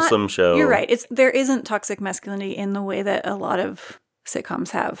 it's wholesome not, show. You're right. There isn't toxic masculinity in the way that a lot of sitcoms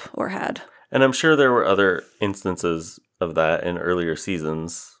have or had. And I'm sure there were other instances of that in earlier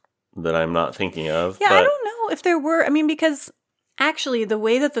seasons that I'm not thinking of. Yeah, but I don't know if there were. I mean, because actually, the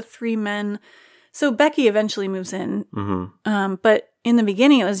way that the three men, so Becky eventually moves in, Mhm. but in the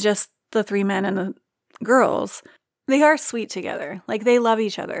beginning, it was just the three men and the girls. They are sweet together. Like they love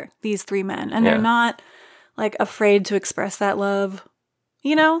each other. These three men, and Yeah. they're not like afraid to express that love.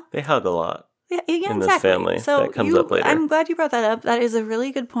 You know. They hug a lot. Yeah, in this exactly. family. So That comes up later. I'm glad you brought that up. That is a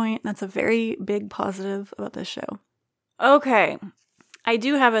really good point. That's a very big positive about this show. Okay. I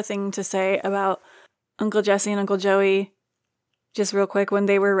do have a thing to say about Uncle Jesse and Uncle Joey, just real quick, when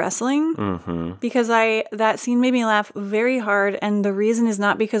they were wrestling. Mm-hmm. Because that scene made me laugh very hard, and the reason is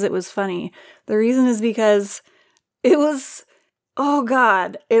not because it was funny. The reason is because it was, oh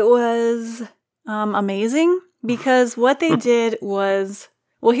God, it was amazing. Because what they did was,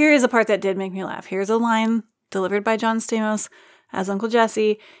 well, here is a part that did make me laugh. Here's a line delivered by John Stamos as Uncle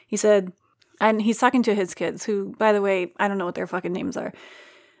Jesse. He said, and he's talking to his kids, who, by the way, I don't know what their fucking names are.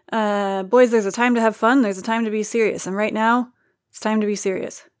 Boys, there's a time to have fun. There's a time to be serious. And right now, it's time to be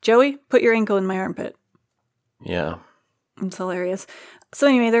serious. Joey, put your ankle in my armpit. Yeah. It's hilarious. So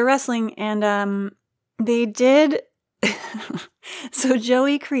anyway, they're wrestling, and they did. So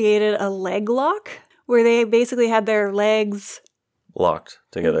Joey created a leg lock where they basically had their legs. Locked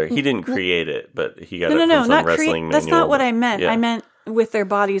together. He didn't create it, but he got it No, from some not wrestling create. manual. That's not what I meant. Yeah. I meant with their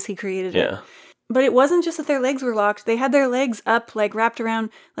bodies, he created it. Yeah. But it wasn't just that their legs were locked. They had their legs up, like wrapped around,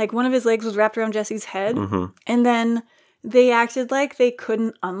 like one of his legs was wrapped around Jesse's head. Mm-hmm. And then they acted like they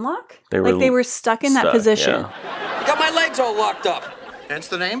couldn't unlock. They They were stuck in that stuck, position. yeah. I got my legs all locked up. Hence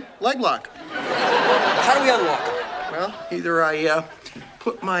the name, leg lock. How do we unlock them? Well, either I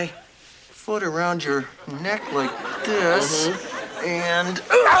put my foot around your neck like this, and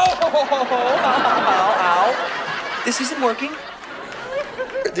Ow. This isn't working.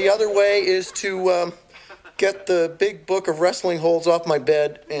 the other way is to get the big book of wrestling holds off my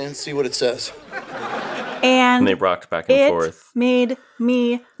bed and see what it says. And they rocked back and it forth. made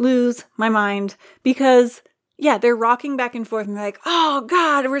me lose my mind because, yeah, they're rocking back and forth and they're like, oh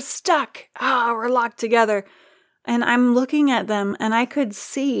God, we're stuck. Oh, we're locked together. And I'm looking at them and I could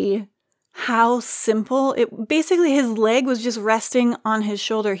see how simple it. Basically, his leg was just resting on his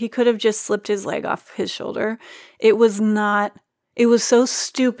shoulder. He could have just slipped his leg off his shoulder. It was not. It was so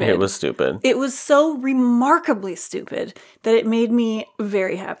stupid. It was stupid. It was so remarkably stupid that it made me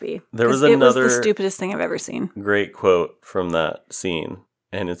very happy. There was 'Cause it was another the stupidest thing I've ever seen. great quote from that scene.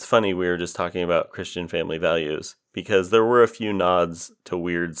 And it's funny, we were just talking about Christian family values because there were a few nods to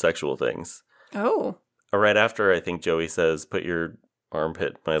weird sexual things. Oh. Right after, I think Joey says, put your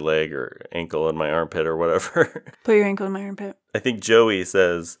armpit in my leg or ankle in my armpit or whatever. Put your ankle in my armpit. I think Joey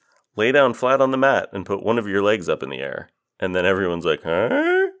says, lay down flat on the mat and put one of your legs up in the air. And then everyone's like,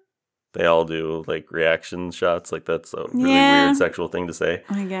 huh? They all do like reaction shots. Like that's a really weird sexual thing to say.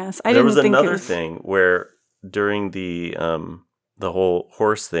 I guess. There was another thing where during the whole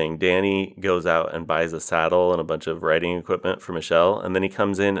horse thing, Danny goes out and buys a saddle and a bunch of riding equipment for Michelle. And then he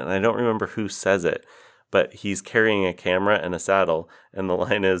comes in and I don't remember who says it, but he's carrying a camera and a saddle. And the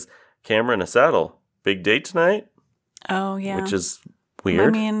line is, camera and a saddle. Big date tonight? Oh, yeah. Which is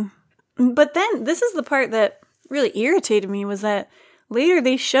weird. I mean, but then this is the part that really irritated me was that later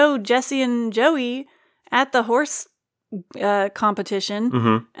they showed Jesse and Joey at the horse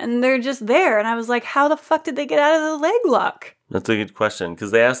competition and they're just there. And I was like, how the fuck did they get out of the leg lock? That's a good question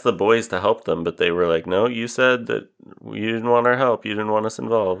because they asked the boys to help them, but they were like, no, you said that you didn't want our help. You didn't want us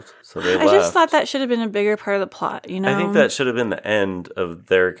involved. So they left. I just thought that should have been a bigger part of the plot, you know? I think that should have been the end of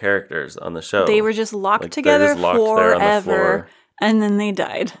their characters on the show. They were just locked together forever. And then they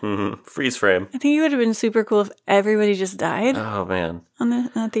died. Freeze frame. I think it would have been super cool if everybody just died. Oh, man.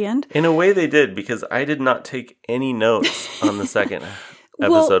 At the end. In a way they did, because I did not take any notes on the second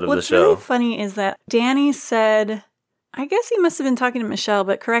episode of the show. What's really funny is that Danny said, I guess he must have been talking to Michelle,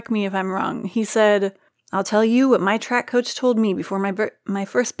 but correct me if I'm wrong. He said, I'll tell you what my track coach told me before my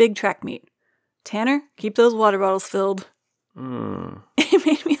first big track meet. Tanner, keep those water bottles filled. It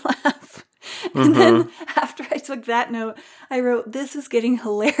made me laugh. And then after I took that note, I wrote, this is getting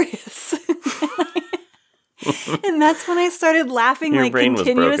hilarious. And that's when I started laughing Your like brain was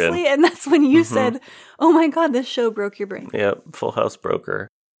continuously. broken. And that's when you said, oh my God, this show broke your brain. Yep, Full House broker.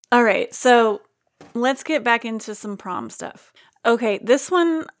 All right, so let's get back into some prom stuff. Okay, this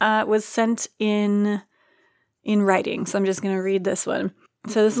one was sent in writing, so I'm just going to read this one.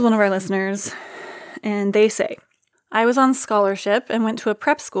 So this is one of our listeners, and they say, I was on scholarship and went to a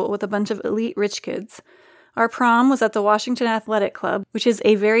prep school with a bunch of elite rich kids. Our prom was at the Washington Athletic Club, which is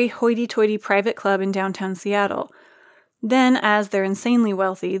a very hoity-toity private club in downtown Seattle. Then, as they're insanely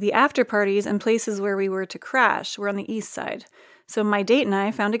wealthy, the after parties and places where we were to crash were on the east side. So my date and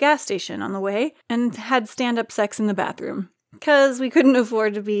I found a gas station on the way and had stand-up sex in the bathroom. Because we couldn't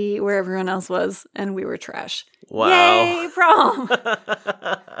afford to be where everyone else was, and we were trash. Wow. Yay, prom!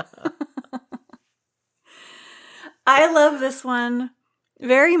 I love this one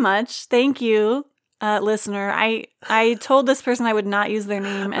very much. Thank you, listener. I told this person I would not use their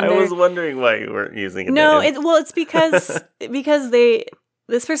name. And I was wondering why you weren't using a name. It's because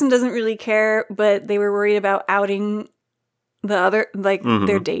this person doesn't really care, but they were worried about outing the other,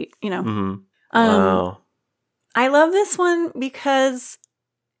 their date, you know. Wow. I love this one because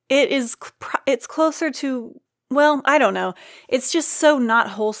it's closer to, well, I don't know. It's just so not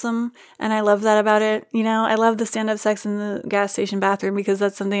wholesome, and I love that about it. You know, I love the stand-up sex in the gas station bathroom because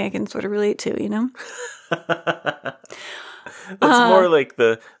that's something I can sort of relate to, you know? That's more like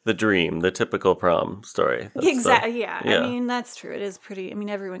the dream, the typical prom story. Exactly, yeah. I mean, that's true. It is pretty, I mean,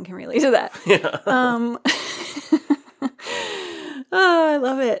 everyone can relate to that. Yeah. Oh, I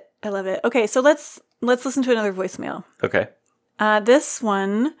love it. I love it. Okay, so let's listen to another voicemail. Okay. This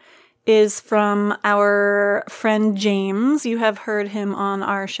one is from our friend James. You have heard him on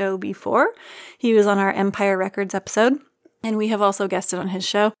our show before. He was on our Empire Records episode, and we have also guested on his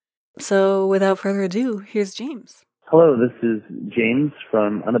show. So without further ado, here's James. Hello, this is James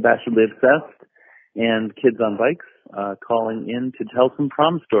from Unabashedly Obsessed and Kids on Bikes, calling in to tell some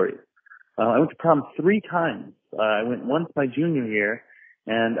prom stories. I went to prom 3 times. I went once my junior year,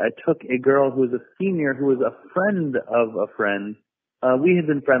 and I took a girl who was a senior who was a friend of a friend. We had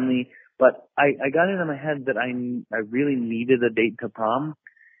been friendly, but I got into my head that I really needed a date to prom.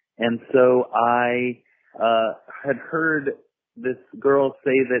 And so I had heard this girl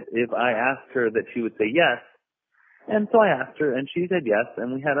say that if I asked her that she would say yes. And so I asked her, and she said yes,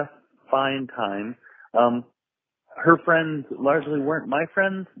 and we had a fine time. Her friends largely weren't my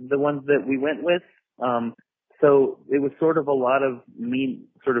friends, the ones that we went with. So it was sort of a lot of me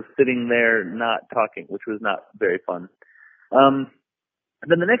sort of sitting there not talking, which was not very fun.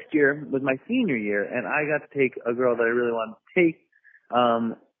 Then the next year was my senior year, and I got to take a girl that I really wanted to take,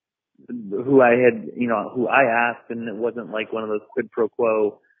 who I asked, and it wasn't like one of those quid pro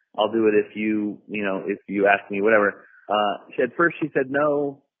quo I'll do it if you ask me, whatever. At first she said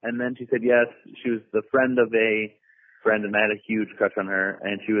no, and then she said yes. She was the friend of a friend, and I had a huge crush on her,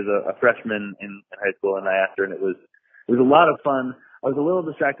 and she was a freshman in high school, and I asked her, and it was a lot of fun. I was a little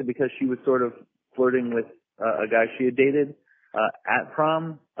distracted because she was sort of flirting with a guy she had dated at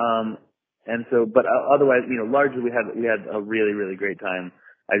prom, and so, but otherwise, largely we had a really, really great time.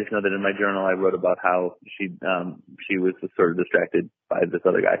 I just know that in my journal I wrote about how she was sort of distracted by this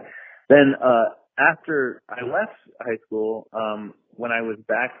other guy. Then after I left high school, when I was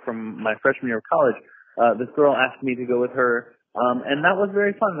back from my freshman year of college, this girl asked me to go with her, and that was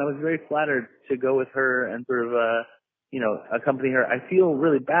very fun. I was very flattered to go with her and sort of accompany her. I feel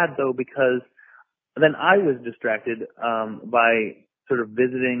really bad though because then I was distracted by sort of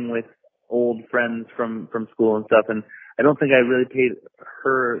visiting with old friends from school and stuff, and I don't think I really paid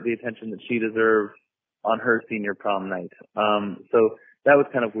her the attention that she deserved on her senior prom night. So that was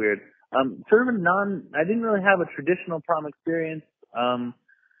kind of weird. Sort of I didn't really have a traditional prom experience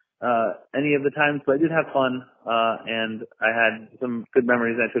any of the times, but I did have fun, and I had some good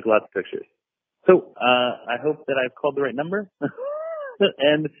memories, and I took lots of pictures. So I hope that I've called the right number,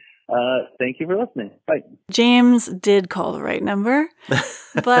 and thank you for listening. Bye. James did call the right number,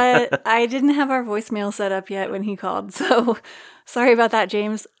 but I didn't have our voicemail set up yet when he called. So sorry about that,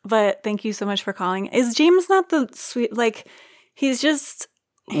 James, but thank you so much for calling. Is James not the sweet, he's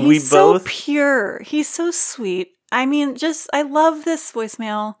so pure. He's so sweet. I mean, I love this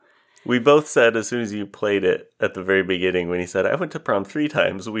voicemail. We both said as soon as you played it at the very beginning when he said, I went to prom 3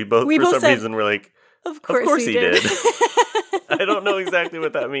 times, we both for some reason were like, of course he did. I don't know exactly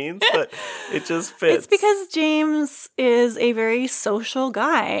what that means, but it just fits. It's because James is a very social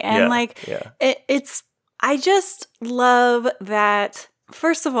guy. And I just love that.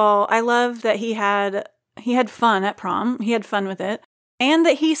 First of all, I love that he had fun at prom. He had fun with it. And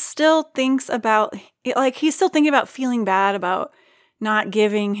that he still thinks about, he's still thinking about feeling bad about not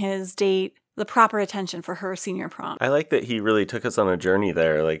giving his date the proper attention for her senior prom. I like that he really took us on a journey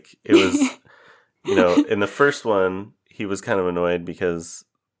there. It was, in the first one, he was kind of annoyed because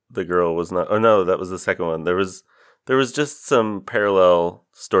the girl was not, oh no, that was the second one. There was just some parallel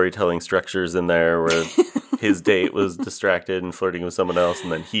storytelling structures in there where his date was distracted and flirting with someone else,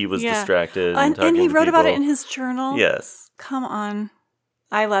 and then he was distracted. And he wrote about it in his journal. Yes. Come on.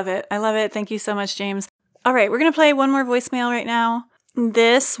 I love it. I love it. Thank you so much, James. All right, we're going to play one more voicemail right now.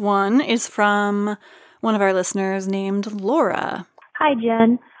 This one is from one of our listeners named Laura. Hi,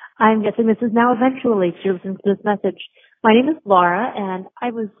 Jen. I'm guessing this is now eventually she listens to this message. My name is Laura, and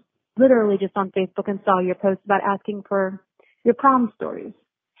I was literally just on Facebook and saw your post about asking for your prom stories.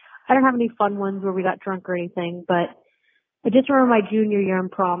 I don't have any fun ones where we got drunk or anything, but I just remember my junior year in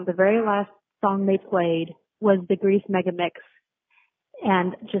prom, the very last song they played was the Grease Mega Mix.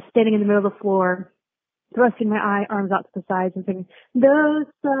 And just standing in the middle of the floor, thrusting my arms out to the sides and singing, "Those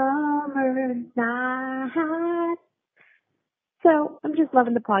summer nights." So I'm just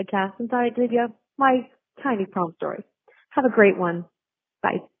loving the podcast and thought I'd give you my tiny prom story. Have a great one.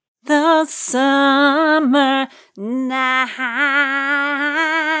 Bye. The summer night.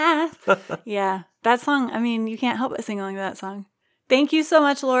 Yeah, that song. I mean, you can't help but sing along to that song. Thank you so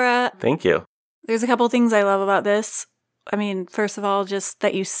much, Laura. Thank you. There's a couple things I love about this. I mean, first of all, just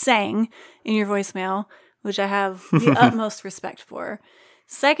that you sang in your voicemail, which I have the utmost respect for.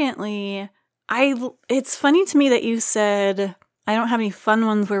 Secondly, it's funny to me that you said, I don't have any fun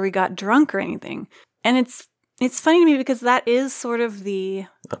ones where we got drunk or anything. And it's funny to me because that is sort of the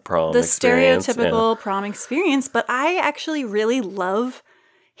stereotypical prom experience. But I actually really love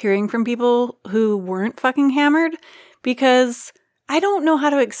hearing from people who weren't fucking hammered because I don't know how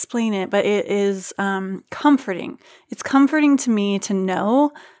to explain it, but it is comforting. It's comforting to me to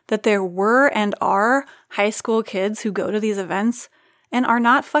know that there were and are high school kids who go to these events and are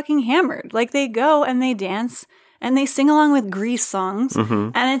not fucking hammered. They go and they dance and they sing along with Grease songs. Mm-hmm.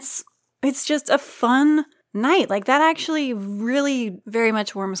 And it's just a fun night. That actually really very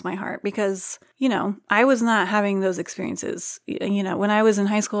much warms my heart because, I was not having those experiences. When I was in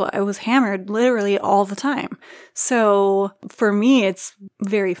high school, I was hammered literally all the time. So for me, it's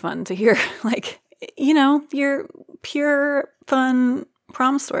very fun to hear, your pure, fun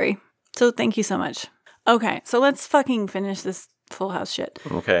prom story. So thank you so much. Okay, so let's fucking finish this Full House shit.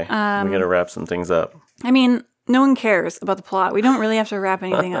 Okay, we got to wrap some things up. I mean, no one cares about the plot. We don't really have to wrap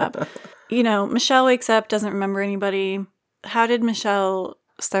anything up. Michelle wakes up, doesn't remember anybody. How did Michelle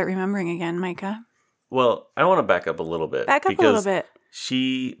start remembering again, Micah? Well, I want to back up a little bit. Michelle's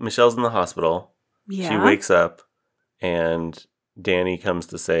in the hospital. Yeah. She wakes up and Danny comes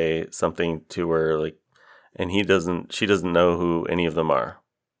to say something to her, and she doesn't know who any of them are.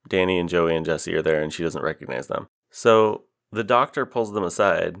 Danny and Joey and Jesse are there and she doesn't recognize them. So the doctor pulls them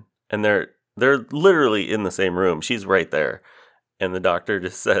aside and they're literally in the same room. She's right there. And the doctor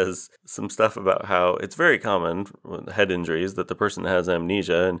just says some stuff about how it's very common with head injuries that the person has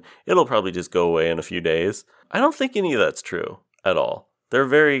amnesia and it'll probably just go away in a few days. I don't think any of that's true at all.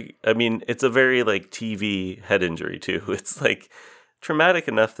 It's a very like TV head injury too. It's like traumatic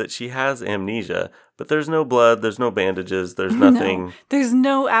enough that she has amnesia, but there's no blood, there's no bandages, there's nothing. No, there's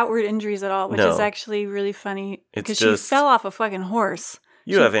no outward injuries at all, which is actually really funny because she fell off a fucking horse.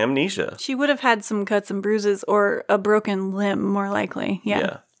 You have amnesia. She would have had some cuts and bruises or a broken limb, more likely.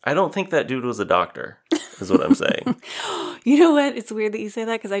 Yeah. I don't think that dude was a doctor, is what I'm saying. You know what? It's weird that you say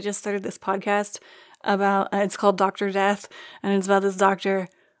that because I just started this podcast about, it's called Dr. Death, and it's about this doctor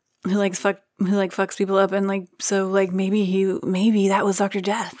who fucks people up, and maybe that was Dr.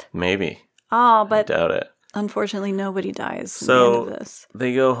 Death. Maybe. Oh, but I doubt it. Unfortunately, nobody dies so at the end of this.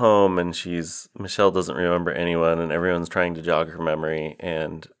 They go home and Michelle doesn't remember anyone and everyone's trying to jog her memory.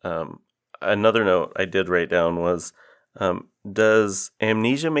 And another note I did write down was, does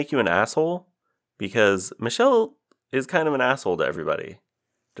amnesia make you an asshole? Because Michelle is kind of an asshole to everybody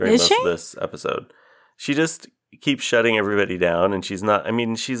during most of this episode. She just keeps shutting everybody down and she's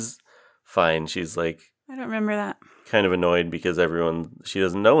fine. She's like, I don't remember that. Kind of annoyed because she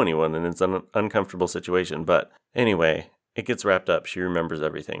doesn't know anyone and it's an uncomfortable situation. But anyway, it gets wrapped up. She remembers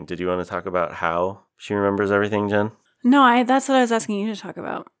everything. Did you want to talk about how she remembers everything, Jen? No, that's what I was asking you to talk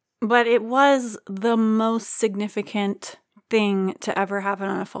about. But it was the most significant thing to ever happen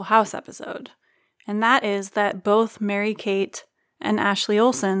on a Full House episode. And that is that both Mary-Kate and Ashley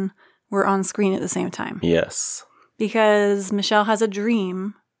Olsen were on screen at the same time. Yes. Because Michelle has a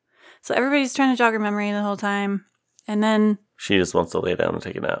dream. So everybody's trying to jog her memory the whole time. And then she just wants to lay down and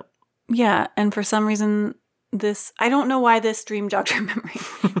take a nap. Yeah. And for some reason, I don't know why this dream jogged her memory.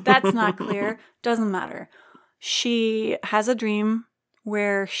 That's not clear. Doesn't matter. She has a dream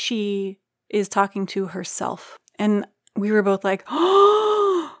where she is talking to herself. And we were both like,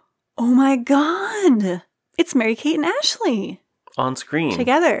 oh my God. It's Mary-Kate and Ashley. On screen.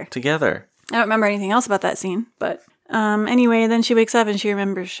 Together. I don't remember anything else about that scene, but anyway, then she wakes up and she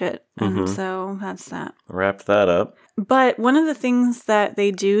remembers shit. And so that's that. Wrapped that up. But one of the things that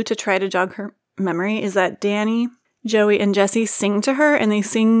they do to try to jog her memory is that Danny, Joey, and Jesse sing to her, and they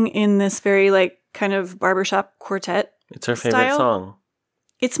sing in this very like kind of barbershop quartet. It's her favorite song.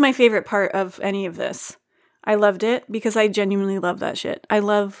 It's my favorite part of any of this. I loved it because I genuinely love that shit. I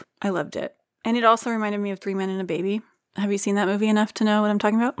loved it. And it also reminded me of 3 Men and a Baby. Have you seen that movie enough to know what I'm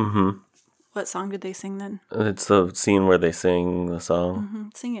talking about? Mm-hmm. What song did they sing then? It's the scene where they sing the song. Mm-hmm.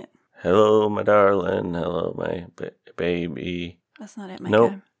 Sing it. Hello, my darling. Hello, my baby. That's not it, my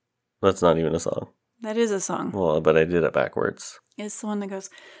Nope. guy. That's not even a song. That is a song. Well, but I did it backwards. It's the one that goes,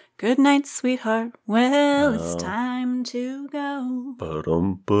 good night, sweetheart. Well, it's time to go.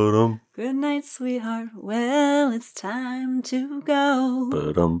 Ba-dum. Good night, sweetheart. Well, it's time to go.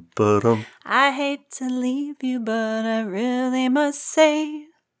 Ba-dum. I hate to leave you, but I really must say,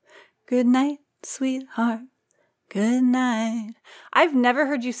 good night, sweetheart. Good night. I've never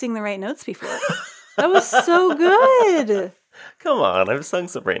heard you sing the right notes before. That was so good. Come on, I've sung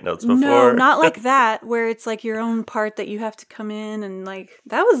some right notes before. No, not like that, where it's like your own part that you have to come in and like,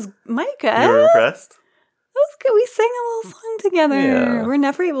 that was Micah. You were impressed? That was good. We sang a little song together. Yeah. We're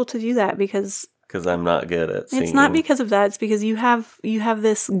never able to do that because I'm not good at singing. It's not because of that. It's because you have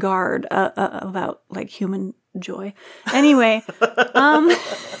this guard about like human joy. Anyway,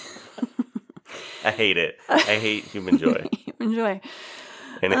 I hate it. I hate human joy. Human joy.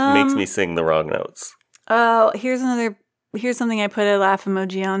 And it makes me sing the wrong notes. Oh, here's something I put a laugh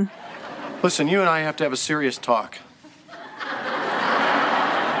emoji on. Listen, you and I have to have a serious talk.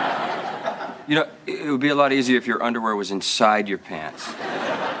 You know, it would be a lot easier if your underwear was inside your pants.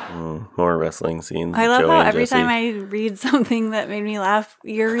 More wrestling scenes. I love Joey how and every Jesse. time I read something that made me laugh,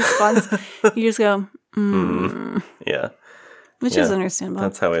 your response, you just go, Yeah. Which is understandable.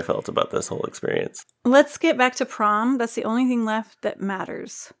 That's how I felt about this whole experience. Let's get back to prom. That's the only thing left that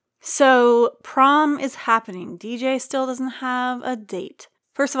matters. So prom is happening. DJ still doesn't have a date.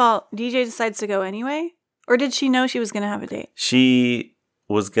 First of all, DJ decides to go anyway? Or did she know she was going to have a date? She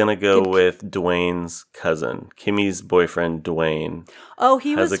was going to go with Dwayne's cousin. Kimmy's boyfriend, Dwayne. Oh,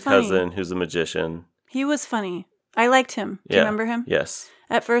 he was funny. Has a cousin who's a magician. He was funny. I liked him. Do you remember him? Yes.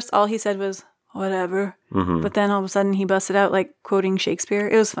 At first, all he said was, whatever. Mm-hmm. But then all of a sudden, he busted out like quoting Shakespeare.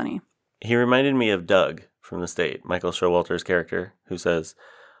 It was funny. He reminded me of Doug from The State, Michael Showalter's character, who says,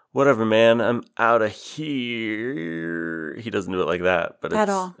 whatever, man, I'm out of here. He doesn't do it like that, but At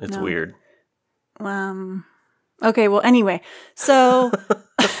all. It's No. weird. Okay, well, anyway. So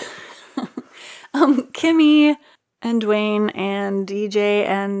Kimmy and Dwayne and DJ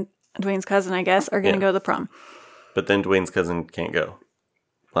and Dwayne's cousin, I guess, are going to go to the prom. But then Dwayne's cousin can't go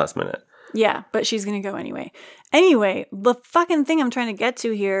last minute. Yeah, but she's going to go anyway. Anyway, the fucking thing I'm trying to get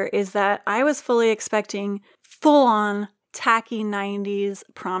to here is that I was fully expecting full-on tacky 90s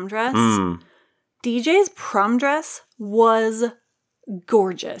prom dress. DJ's prom dress was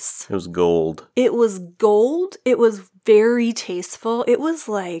gorgeous. It was gold. It was gold. It was very tasteful. It was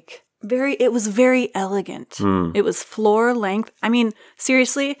like it was very elegant. It was floor length. I mean,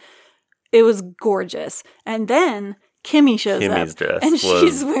 seriously, it was gorgeous. And then Kimmy shows Kimmy's up. Dress and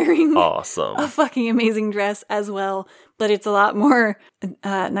she's wearing awesome. a fucking amazing dress as well. But it's a lot more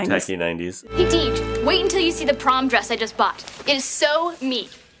 90s. Tacky 90s. Hey, Deej, wait until you see the prom dress I just bought. It is so me.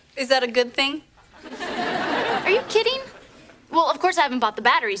 Is that a good thing? Are you kidding? Well, of course I haven't bought the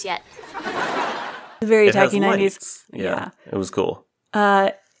batteries yet. Very It has tacky 90s. lights. Yeah. It was cool.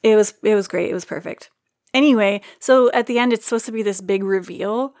 It was great. It was perfect. Anyway, so at the end, it's supposed to be this big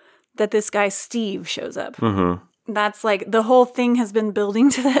reveal that this guy Steve shows up. Mm-hmm. That's like the whole thing has been building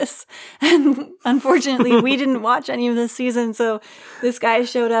to this. And unfortunately, we didn't watch any of this season. So this guy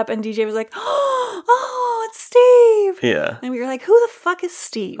showed up and DJ was like, oh, it's Steve. Yeah. And we were like, who the fuck is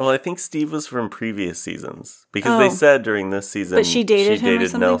Steve? Well, I think Steve was from previous seasons because they said during this season But she dated him or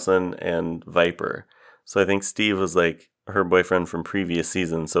something? Nelson and Viper. So I think Steve was like her boyfriend from previous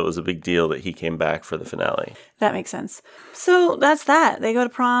seasons. So it was a big deal that he came back for the finale. That makes sense. So that's that. They go to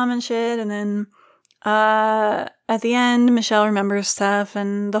prom and shit. And then at the end, Michelle remembers stuff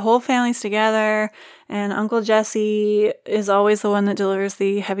and the whole family's together. And Uncle Jesse is always the one that delivers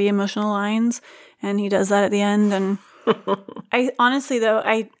the heavy emotional lines. And he does that at the end. And I honestly, though,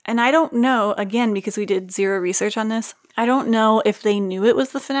 I don't know, again, because we did zero research on this, I don't know if they knew it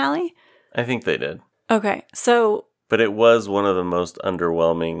was the finale. I think they did. Okay, so... But it was one of the most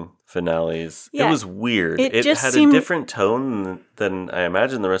underwhelming finales. Yeah, it was weird. It just had seemed... a different tone than I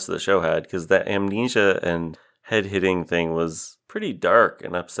imagine the rest of the show had, because that amnesia and head-hitting thing was pretty dark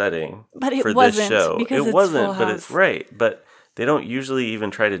and upsetting but it for wasn't, this show. Because it it's wasn't, Full but House. it's right. But they don't usually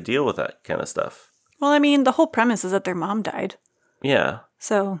even try to deal with that kind of stuff. Well, I mean, the whole premise is that their mom died. Yeah.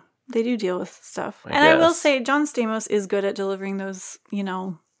 So they do deal with stuff. I and I will guess. say, John Stamos is good at delivering those,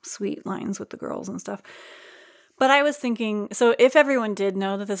 sweet lines with the girls and stuff. But I was thinking, so if everyone did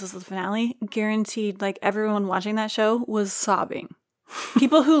know that this was the finale, guaranteed, like, everyone watching that show was sobbing.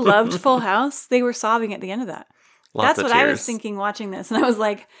 People who loved Full House, they were sobbing at the end of that. Lots That's of what I was tears. thinking watching this. And I was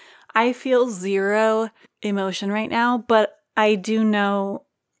like, I feel zero emotion right now, but I do know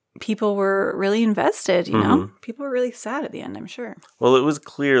people were really invested, you know? People were really sad at the end, I'm sure. Well, it was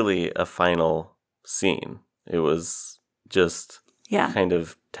clearly a final scene. It was just kind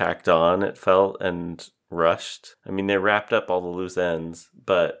of tacked on, it felt, and rushed. I mean, they wrapped up all the loose ends,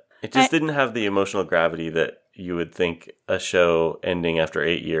 but it just didn't have the emotional gravity that you would think a show ending after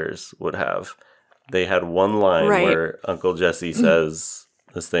 8 years would have. They had one line where Uncle Jesse says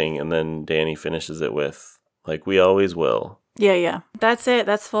this thing, and then Danny finishes it with, like, we always will. Yeah. That's it.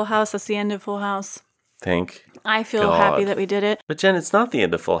 That's Full House. That's the end of Full House. Thank I feel God. happy that we did it. But Jen, it's not the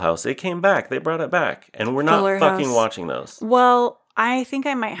end of Full House. It came back. They brought it back. And we're not Fuller fucking House. watching those. Well, I think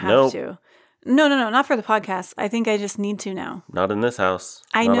I might have Nope. to. No, not for the podcast. I think I just need to now. Not in this house.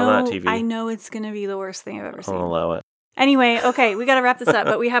 I not know. on that TV. I know it's going to be the worst thing I've ever I seen. won't allow it. Anyway, okay, we got to wrap this up,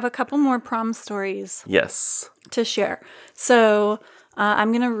 but we have a couple more prom stories Yes. to share. So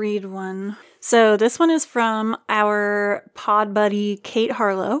I'm going to read one. So this one is from our pod buddy, Kate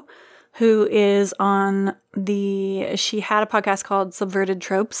Harlow, who is on she had a podcast called Subverted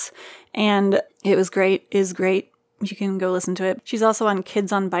Tropes, and it was great, is great. You can go listen to it. She's also on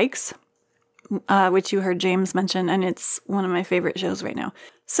Kids on Bikes, which you heard James mention, and it's one of my favorite shows right now.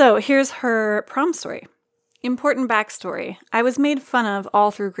 So here's her prom story. Important backstory. I was made fun of all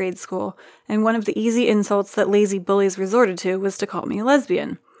through grade school, and one of the easy insults that lazy bullies resorted to was to call me a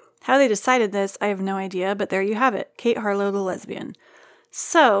lesbian. How they decided this, I have no idea, but there you have it. Kate Harlow, the lesbian.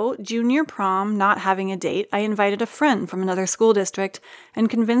 So, junior prom, not having a date, I invited a friend from another school district and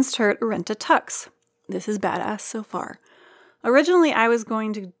convinced her to rent a tux. This is badass so far. Originally, I was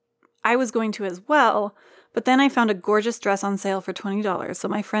going to as well, but then I found a gorgeous dress on sale for $20, so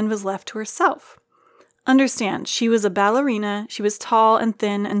my friend was left to herself. Understand, she was a ballerina, she was tall and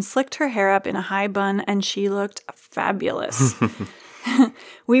thin and slicked her hair up in a high bun, and she looked fabulous.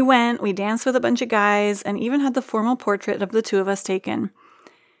 We danced with a bunch of guys, and even had the formal portrait of the two of us taken.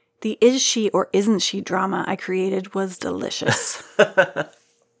 The is she or isn't she drama I created was delicious.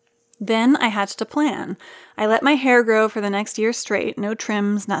 Then I hatched a plan. I let my hair grow for the next year straight, no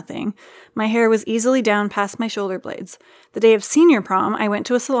trims, nothing. My hair was easily down past my shoulder blades. The day of senior prom, I went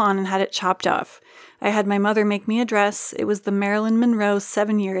to a salon and had it chopped off. I had my mother make me a dress. It was the Marilyn Monroe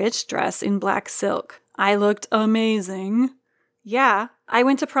 7-year itch dress in black silk. I looked amazing. Yeah, I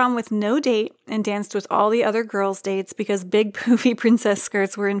went to prom with no date and danced with all the other girls' dates because big poofy princess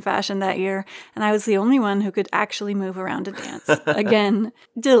skirts were in fashion that year, and I was the only one who could actually move around to dance. Again,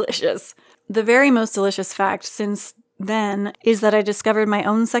 delicious. The very most delicious fact since then is that I discovered my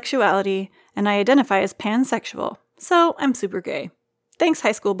own sexuality, and I identify as pansexual. So I'm super gay. Thanks,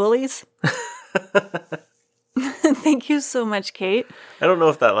 high school bullies. Thank you so much, Kate. I don't know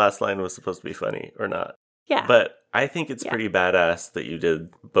if that last line was supposed to be funny or not. Yeah. But I think it's pretty badass that you did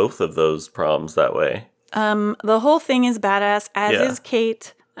both of those proms that way. The whole thing is badass, as is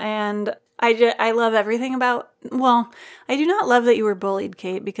Kate. And I love everything about, well, I do not love that you were bullied,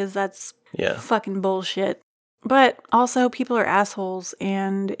 Kate, because that's fucking bullshit. But also, people are assholes,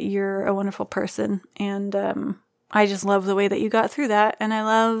 and you're a wonderful person. And I just love the way that you got through that, and I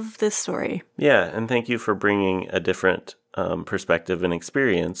love this story. Yeah, and thank you for bringing a different perspective and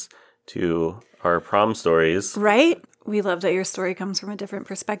experience to our prom stories. Right? We love that your story comes from a different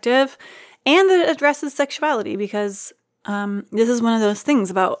perspective, and that it addresses sexuality, because this is one of those things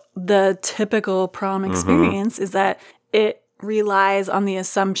about the typical prom experience is that it relies on the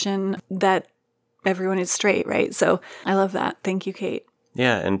assumption that everyone is straight, right? So I love that. Thank you, Kate.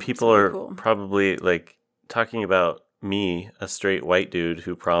 Yeah, and people are probably like talking about me, a straight white dude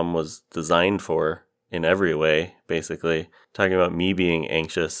who prom was designed for in every way, basically. Talking about me being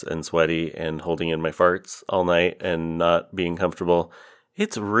anxious and sweaty and holding in my farts all night and not being comfortable.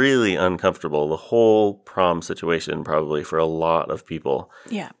 It's really uncomfortable, the whole prom situation, probably for a lot of people.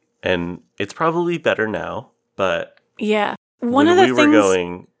 Yeah. And it's probably better now, but yeah, when we were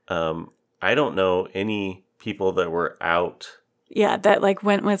going, I don't know any people that were out. Yeah, that like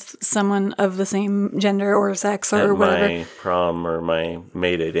went with someone of the same gender or sex or whatever. My prom or my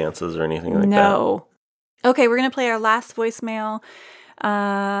Mayday dances or anything like that. No. Okay, we're going to play our last voicemail.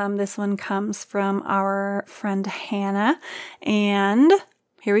 This one comes from our friend Hannah. And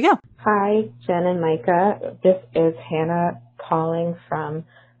here we go. Hi, Jen and Micah. This is Hannah calling from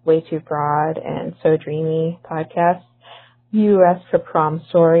Way Too Broad and So Dreamy podcast. You asked for prom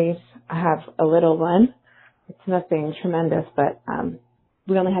stories. I have a little one. It's nothing tremendous, but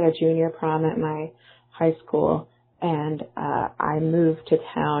we only had a junior prom at my high school, and I moved to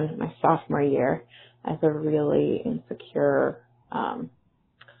town my sophomore year as a really insecure,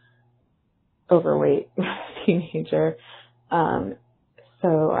 overweight teenager.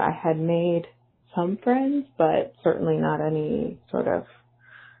 So I had made some friends, but certainly not any sort of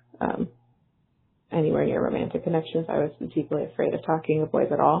anywhere near romantic connections. I was deeply afraid of talking to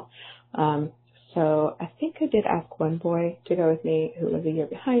boys at all. So I think I did ask one boy to go with me who was a year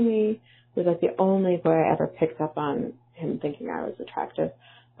behind me. It was like the only boy I ever picked up on him thinking I was attractive,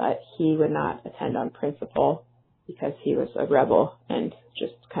 but he would not attend on principle because he was a rebel and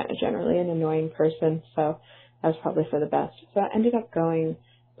just kind of generally an annoying person. So that was probably for the best. So I ended up going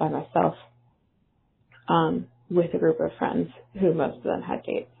by myself with a group of friends who most of them had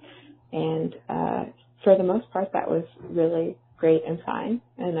dates. And for the most part, that was really great and fine.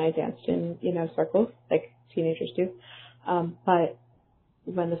 And I danced in, circles like teenagers do. But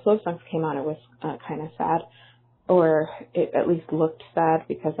when the slow songs came on, it was kind of sad, or it at least looked sad,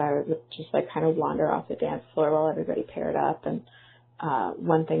 because I would just kind of wander off the dance floor while everybody paired up. And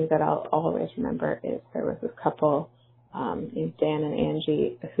one thing that I'll always remember is there was this couple named Dan and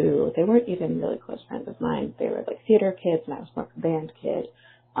Angie who, they weren't even really close friends of mine. They were like theater kids, and I was more of a band kid.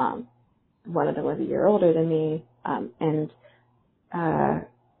 One of them was a year older than me, and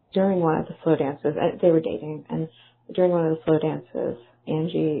during one of the slow dances, they were dating, and during one of the slow dances,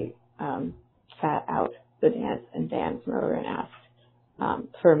 Angie sat out the dance, and Dan came over and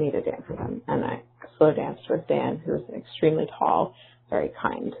asked for me to dance with him, and I slow danced with Dan, who was an extremely tall, very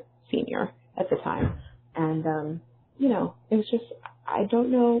kind senior at the time, and it was just, I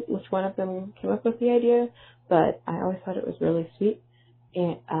don't know which one of them came up with the idea, but I always thought it was really sweet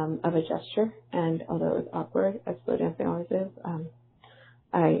of a gesture, and although it was awkward, as slow dancing always is,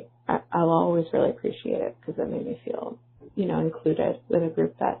 I'll always really appreciate it, because it made me feel, included with a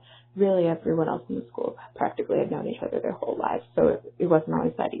group that really everyone else in the school practically had known each other their whole lives, so it wasn't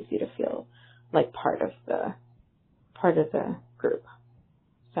always that easy to feel like part of the group.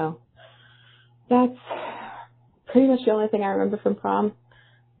 So that's pretty much the only thing I remember from prom.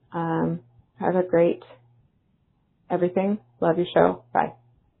 Have a great everything. Love your show. Bye.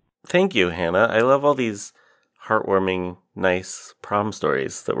 Thank you, Hannah. I love all these heartwarming, nice prom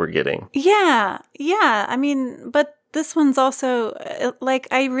stories that we're getting. Yeah. I mean, but this one's also, like,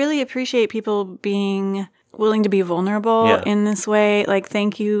 I really appreciate people being willing to be vulnerable in this way. Like,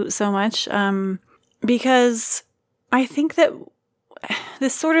 thank you so much. Because I think that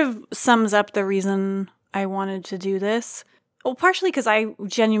this sort of sums up the reason I wanted to do this. Well, partially because I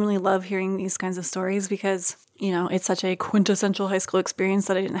genuinely love hearing these kinds of stories because, you know, it's such a quintessential high school experience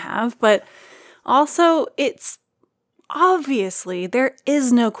that I didn't have. But also, it's obviously there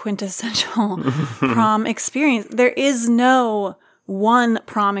is no quintessential prom experience. There is no one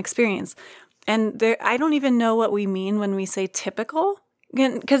prom experience. And I don't even know what we mean when we say typical.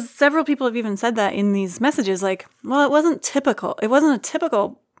 Because several people have even said that in these messages, like, well, it wasn't typical. It wasn't a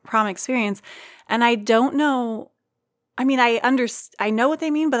typical prom experience. And I don't know. I mean, I know what they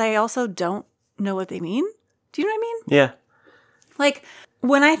mean, but I also don't know what they mean. Do you know what I mean? Yeah. Like,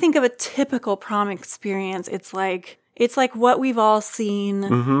 when I think of a typical prom experience, it's like what we've all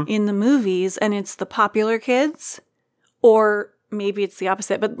seen in the movies, and it's the popular kids, or maybe it's the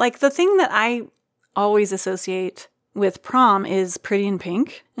opposite. But like the thing that I always associate with prom is Pretty in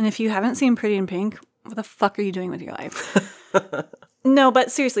Pink. And if you haven't seen Pretty in Pink, what the fuck are you doing with your life? No,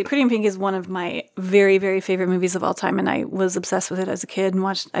 but seriously, Pretty in Pink is one of my very, very favorite movies of all time. And I was obsessed with it as a kid and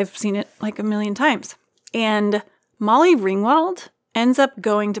I've seen it like a million times. And Molly Ringwald ends up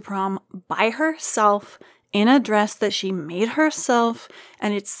going to prom by herself in a dress that she made herself.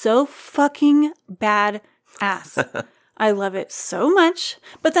 And it's so fucking badass. I love it so much.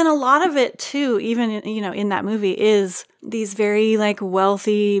 But then a lot of it too, even, you know, in that movie is these very like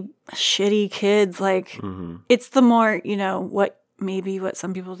wealthy, shitty kids. Like it's the more, you know, what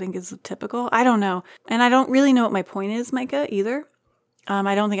some people think is typical. I don't know. And I don't really know what my point is, Micah, either.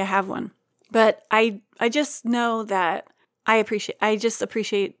 I don't think I have one. But I just know that I just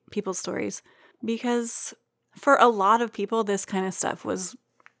appreciate people's stories because for a lot of people, this kind of stuff was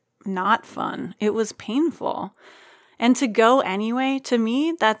not fun. It was painful. And to go anyway, to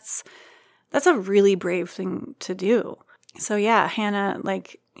me, that's a really brave thing to do. So yeah, Hannah,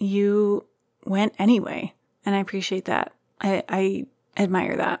 like you went anyway. And I appreciate that. I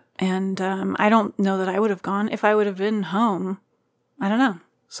admire that. And I don't know that I would have gone if I would have been home. I don't know.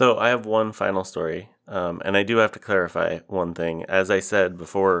 So I have one final story. And I do have to clarify one thing. As I said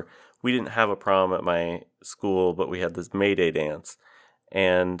before, we didn't have a prom at my school, but we had this May Day dance.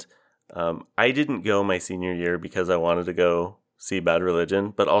 And I didn't go my senior year because I wanted to go see Bad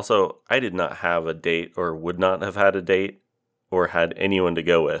Religion. But also, I did not have a date or would not have had a date or had anyone to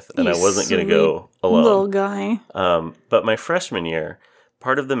go with. And I wasn't going to go alone. Little guy. But my freshman year,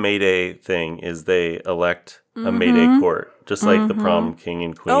 part of the May Day thing is they elect a May Day court, just like the prom king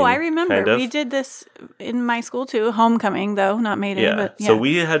and queen. Oh, I remember. Kind of. We did this in my school too. Homecoming, though, not May Day. Yeah. But yeah. So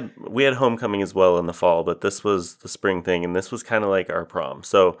we had homecoming as well in the fall, but this was the spring thing, and this was kind of like our prom.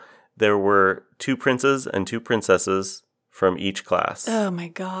 So there were 2 princes and 2 princesses from each class. Oh my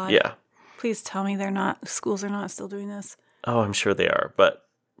God. Yeah. Please tell me schools are not still doing this. Oh, I'm sure they are. But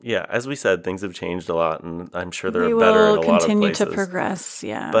yeah, as we said, things have changed a lot, and I'm sure they're They better in a will lot of places. continue to progress,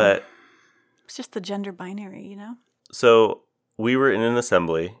 yeah. But it's just the gender binary, you know? So we were in an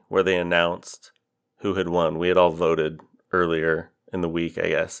assembly where they announced who had won. We had all voted earlier in the week, I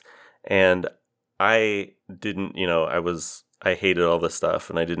guess. And I didn't, I hated all this stuff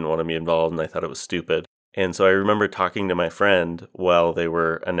and I didn't want to be involved and I thought it was stupid. And so I remember talking to my friend while they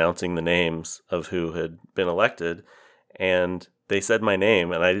were announcing the names of who had been elected. And they said my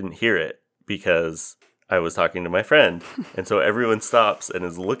name and I didn't hear it because I was talking to my friend. And so everyone stops and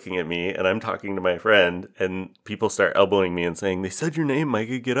is looking at me and I'm talking to my friend and people start elbowing me and saying, "They said your name,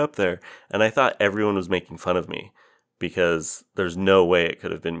 Micah, get up there." And I thought everyone was making fun of me because there's no way it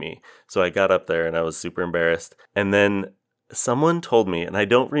could have been me. So I got up there and I was super embarrassed. And then someone told me, and I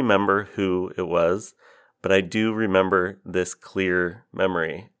don't remember who it was, but I do remember this clear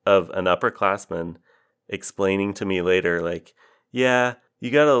memory of an upperclassman explaining to me later, like, "Yeah,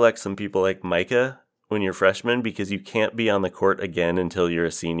 you got to elect some people like Micah when you're freshman because you can't be on the court again until you're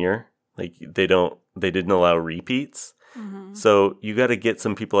a senior. Like they didn't allow repeats. Mm-hmm. So you got to get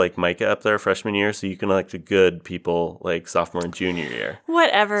some people like Micah up there freshman year so you can elect good people like sophomore and junior year."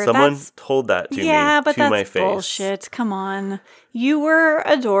 Whatever. Someone told that to me but to my that's face. Bullshit. Come on. You were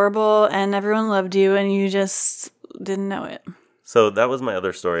adorable and everyone loved you and you just didn't know it. So that was my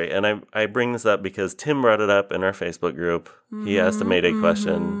other story. And I bring this up because Tim brought it up in our Facebook group. Mm-hmm, he asked a Mayday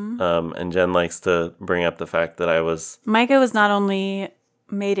question. And Jen likes to bring up the fact that Micah was not only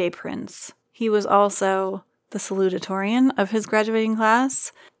Mayday Prince, he was also the salutatorian of his graduating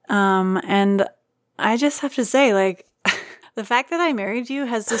class. And I just have to say, like, The fact that I married you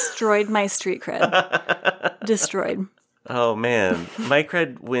has destroyed my street cred. Destroyed. Oh, man. My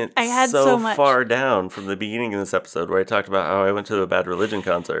cred went I had so much. far down from the beginning of this episode where I talked about how I went to a Bad Religion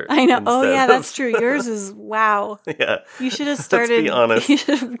concert. I know. Oh, yeah, that's true. Yours is, wow. Yeah. You should have started. Let's be honest. You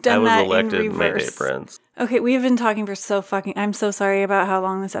should have done that in reverse. I was elected Mayday Prince. Okay, we've been talking for I'm so sorry about how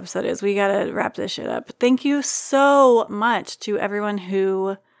long this episode is. We got to wrap this shit up. Thank you so much to everyone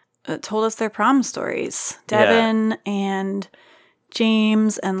who told us their prom stories. Devin and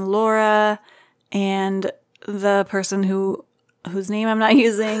James and Laura and the person whose name I'm not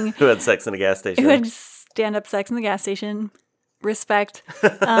using. Who had sex in a gas station. Who had stand-up sex in the gas station. Respect.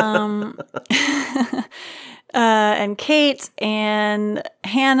 And Kate and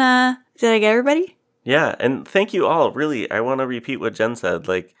Hannah. Did I get everybody? Yeah, and thank you all. Really, I want to repeat what Jen said.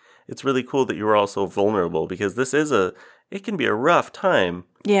 Like, it's really cool that you were all so vulnerable because it can be a rough time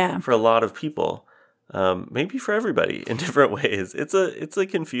for a lot of people. Maybe for everybody in different ways. It's a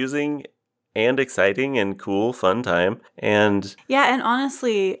confusing and exciting and cool, fun time. And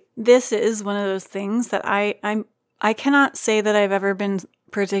honestly, this is one of those things that I cannot say that I've ever been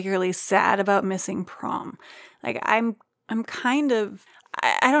particularly sad about missing prom. Like I'm kind of,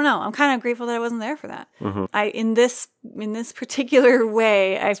 I don't know. I'm kind of grateful that I wasn't there for that. Mm-hmm. In this particular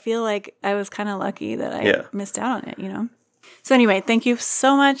way, I feel like I was kind of lucky that I missed out on it, you know? So anyway, thank you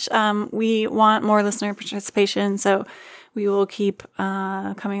so much. We want more listener participation, so we will keep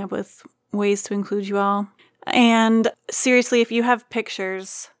coming up with ways to include you all. And seriously, if you have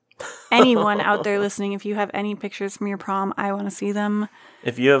pictures, anyone out there listening, if you have any pictures from your prom, I want to see them.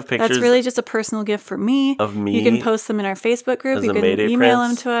 If you have pictures, that's really just a personal gift for me. Of me, you can post them in our Facebook group. You can email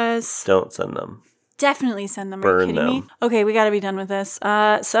them to us. Don't send them. Definitely send them. Burn Are you kidding me? Okay, we got to be done with this.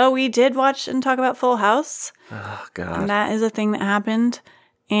 So we did watch and talk about Full House. Oh God, and that is a thing that happened.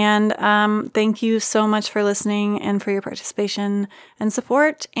 And thank you so much for listening and for your participation and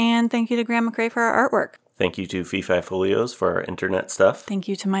support. And thank you to Graham McRae for our artwork. Thank you to Fee-Fi Folios for our internet stuff. Thank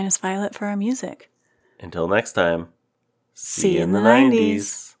you to Minus Violet for our music. Until next time, see you in the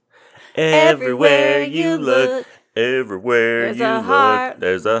 90s. Everywhere you look, everywhere you look,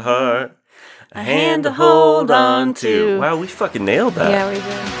 there's a heart, a hand to hold on to. Wow, we fucking nailed that. Yeah, we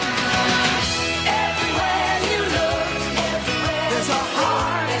did.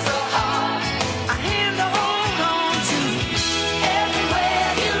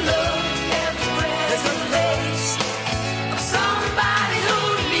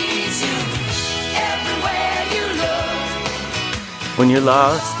 When you're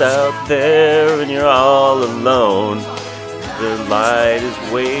lost out there and you're all alone, the light is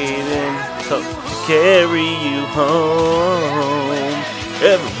waiting to carry you home.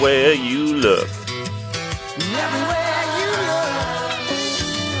 Everywhere you look. Everywhere you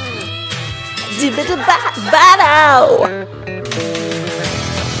look.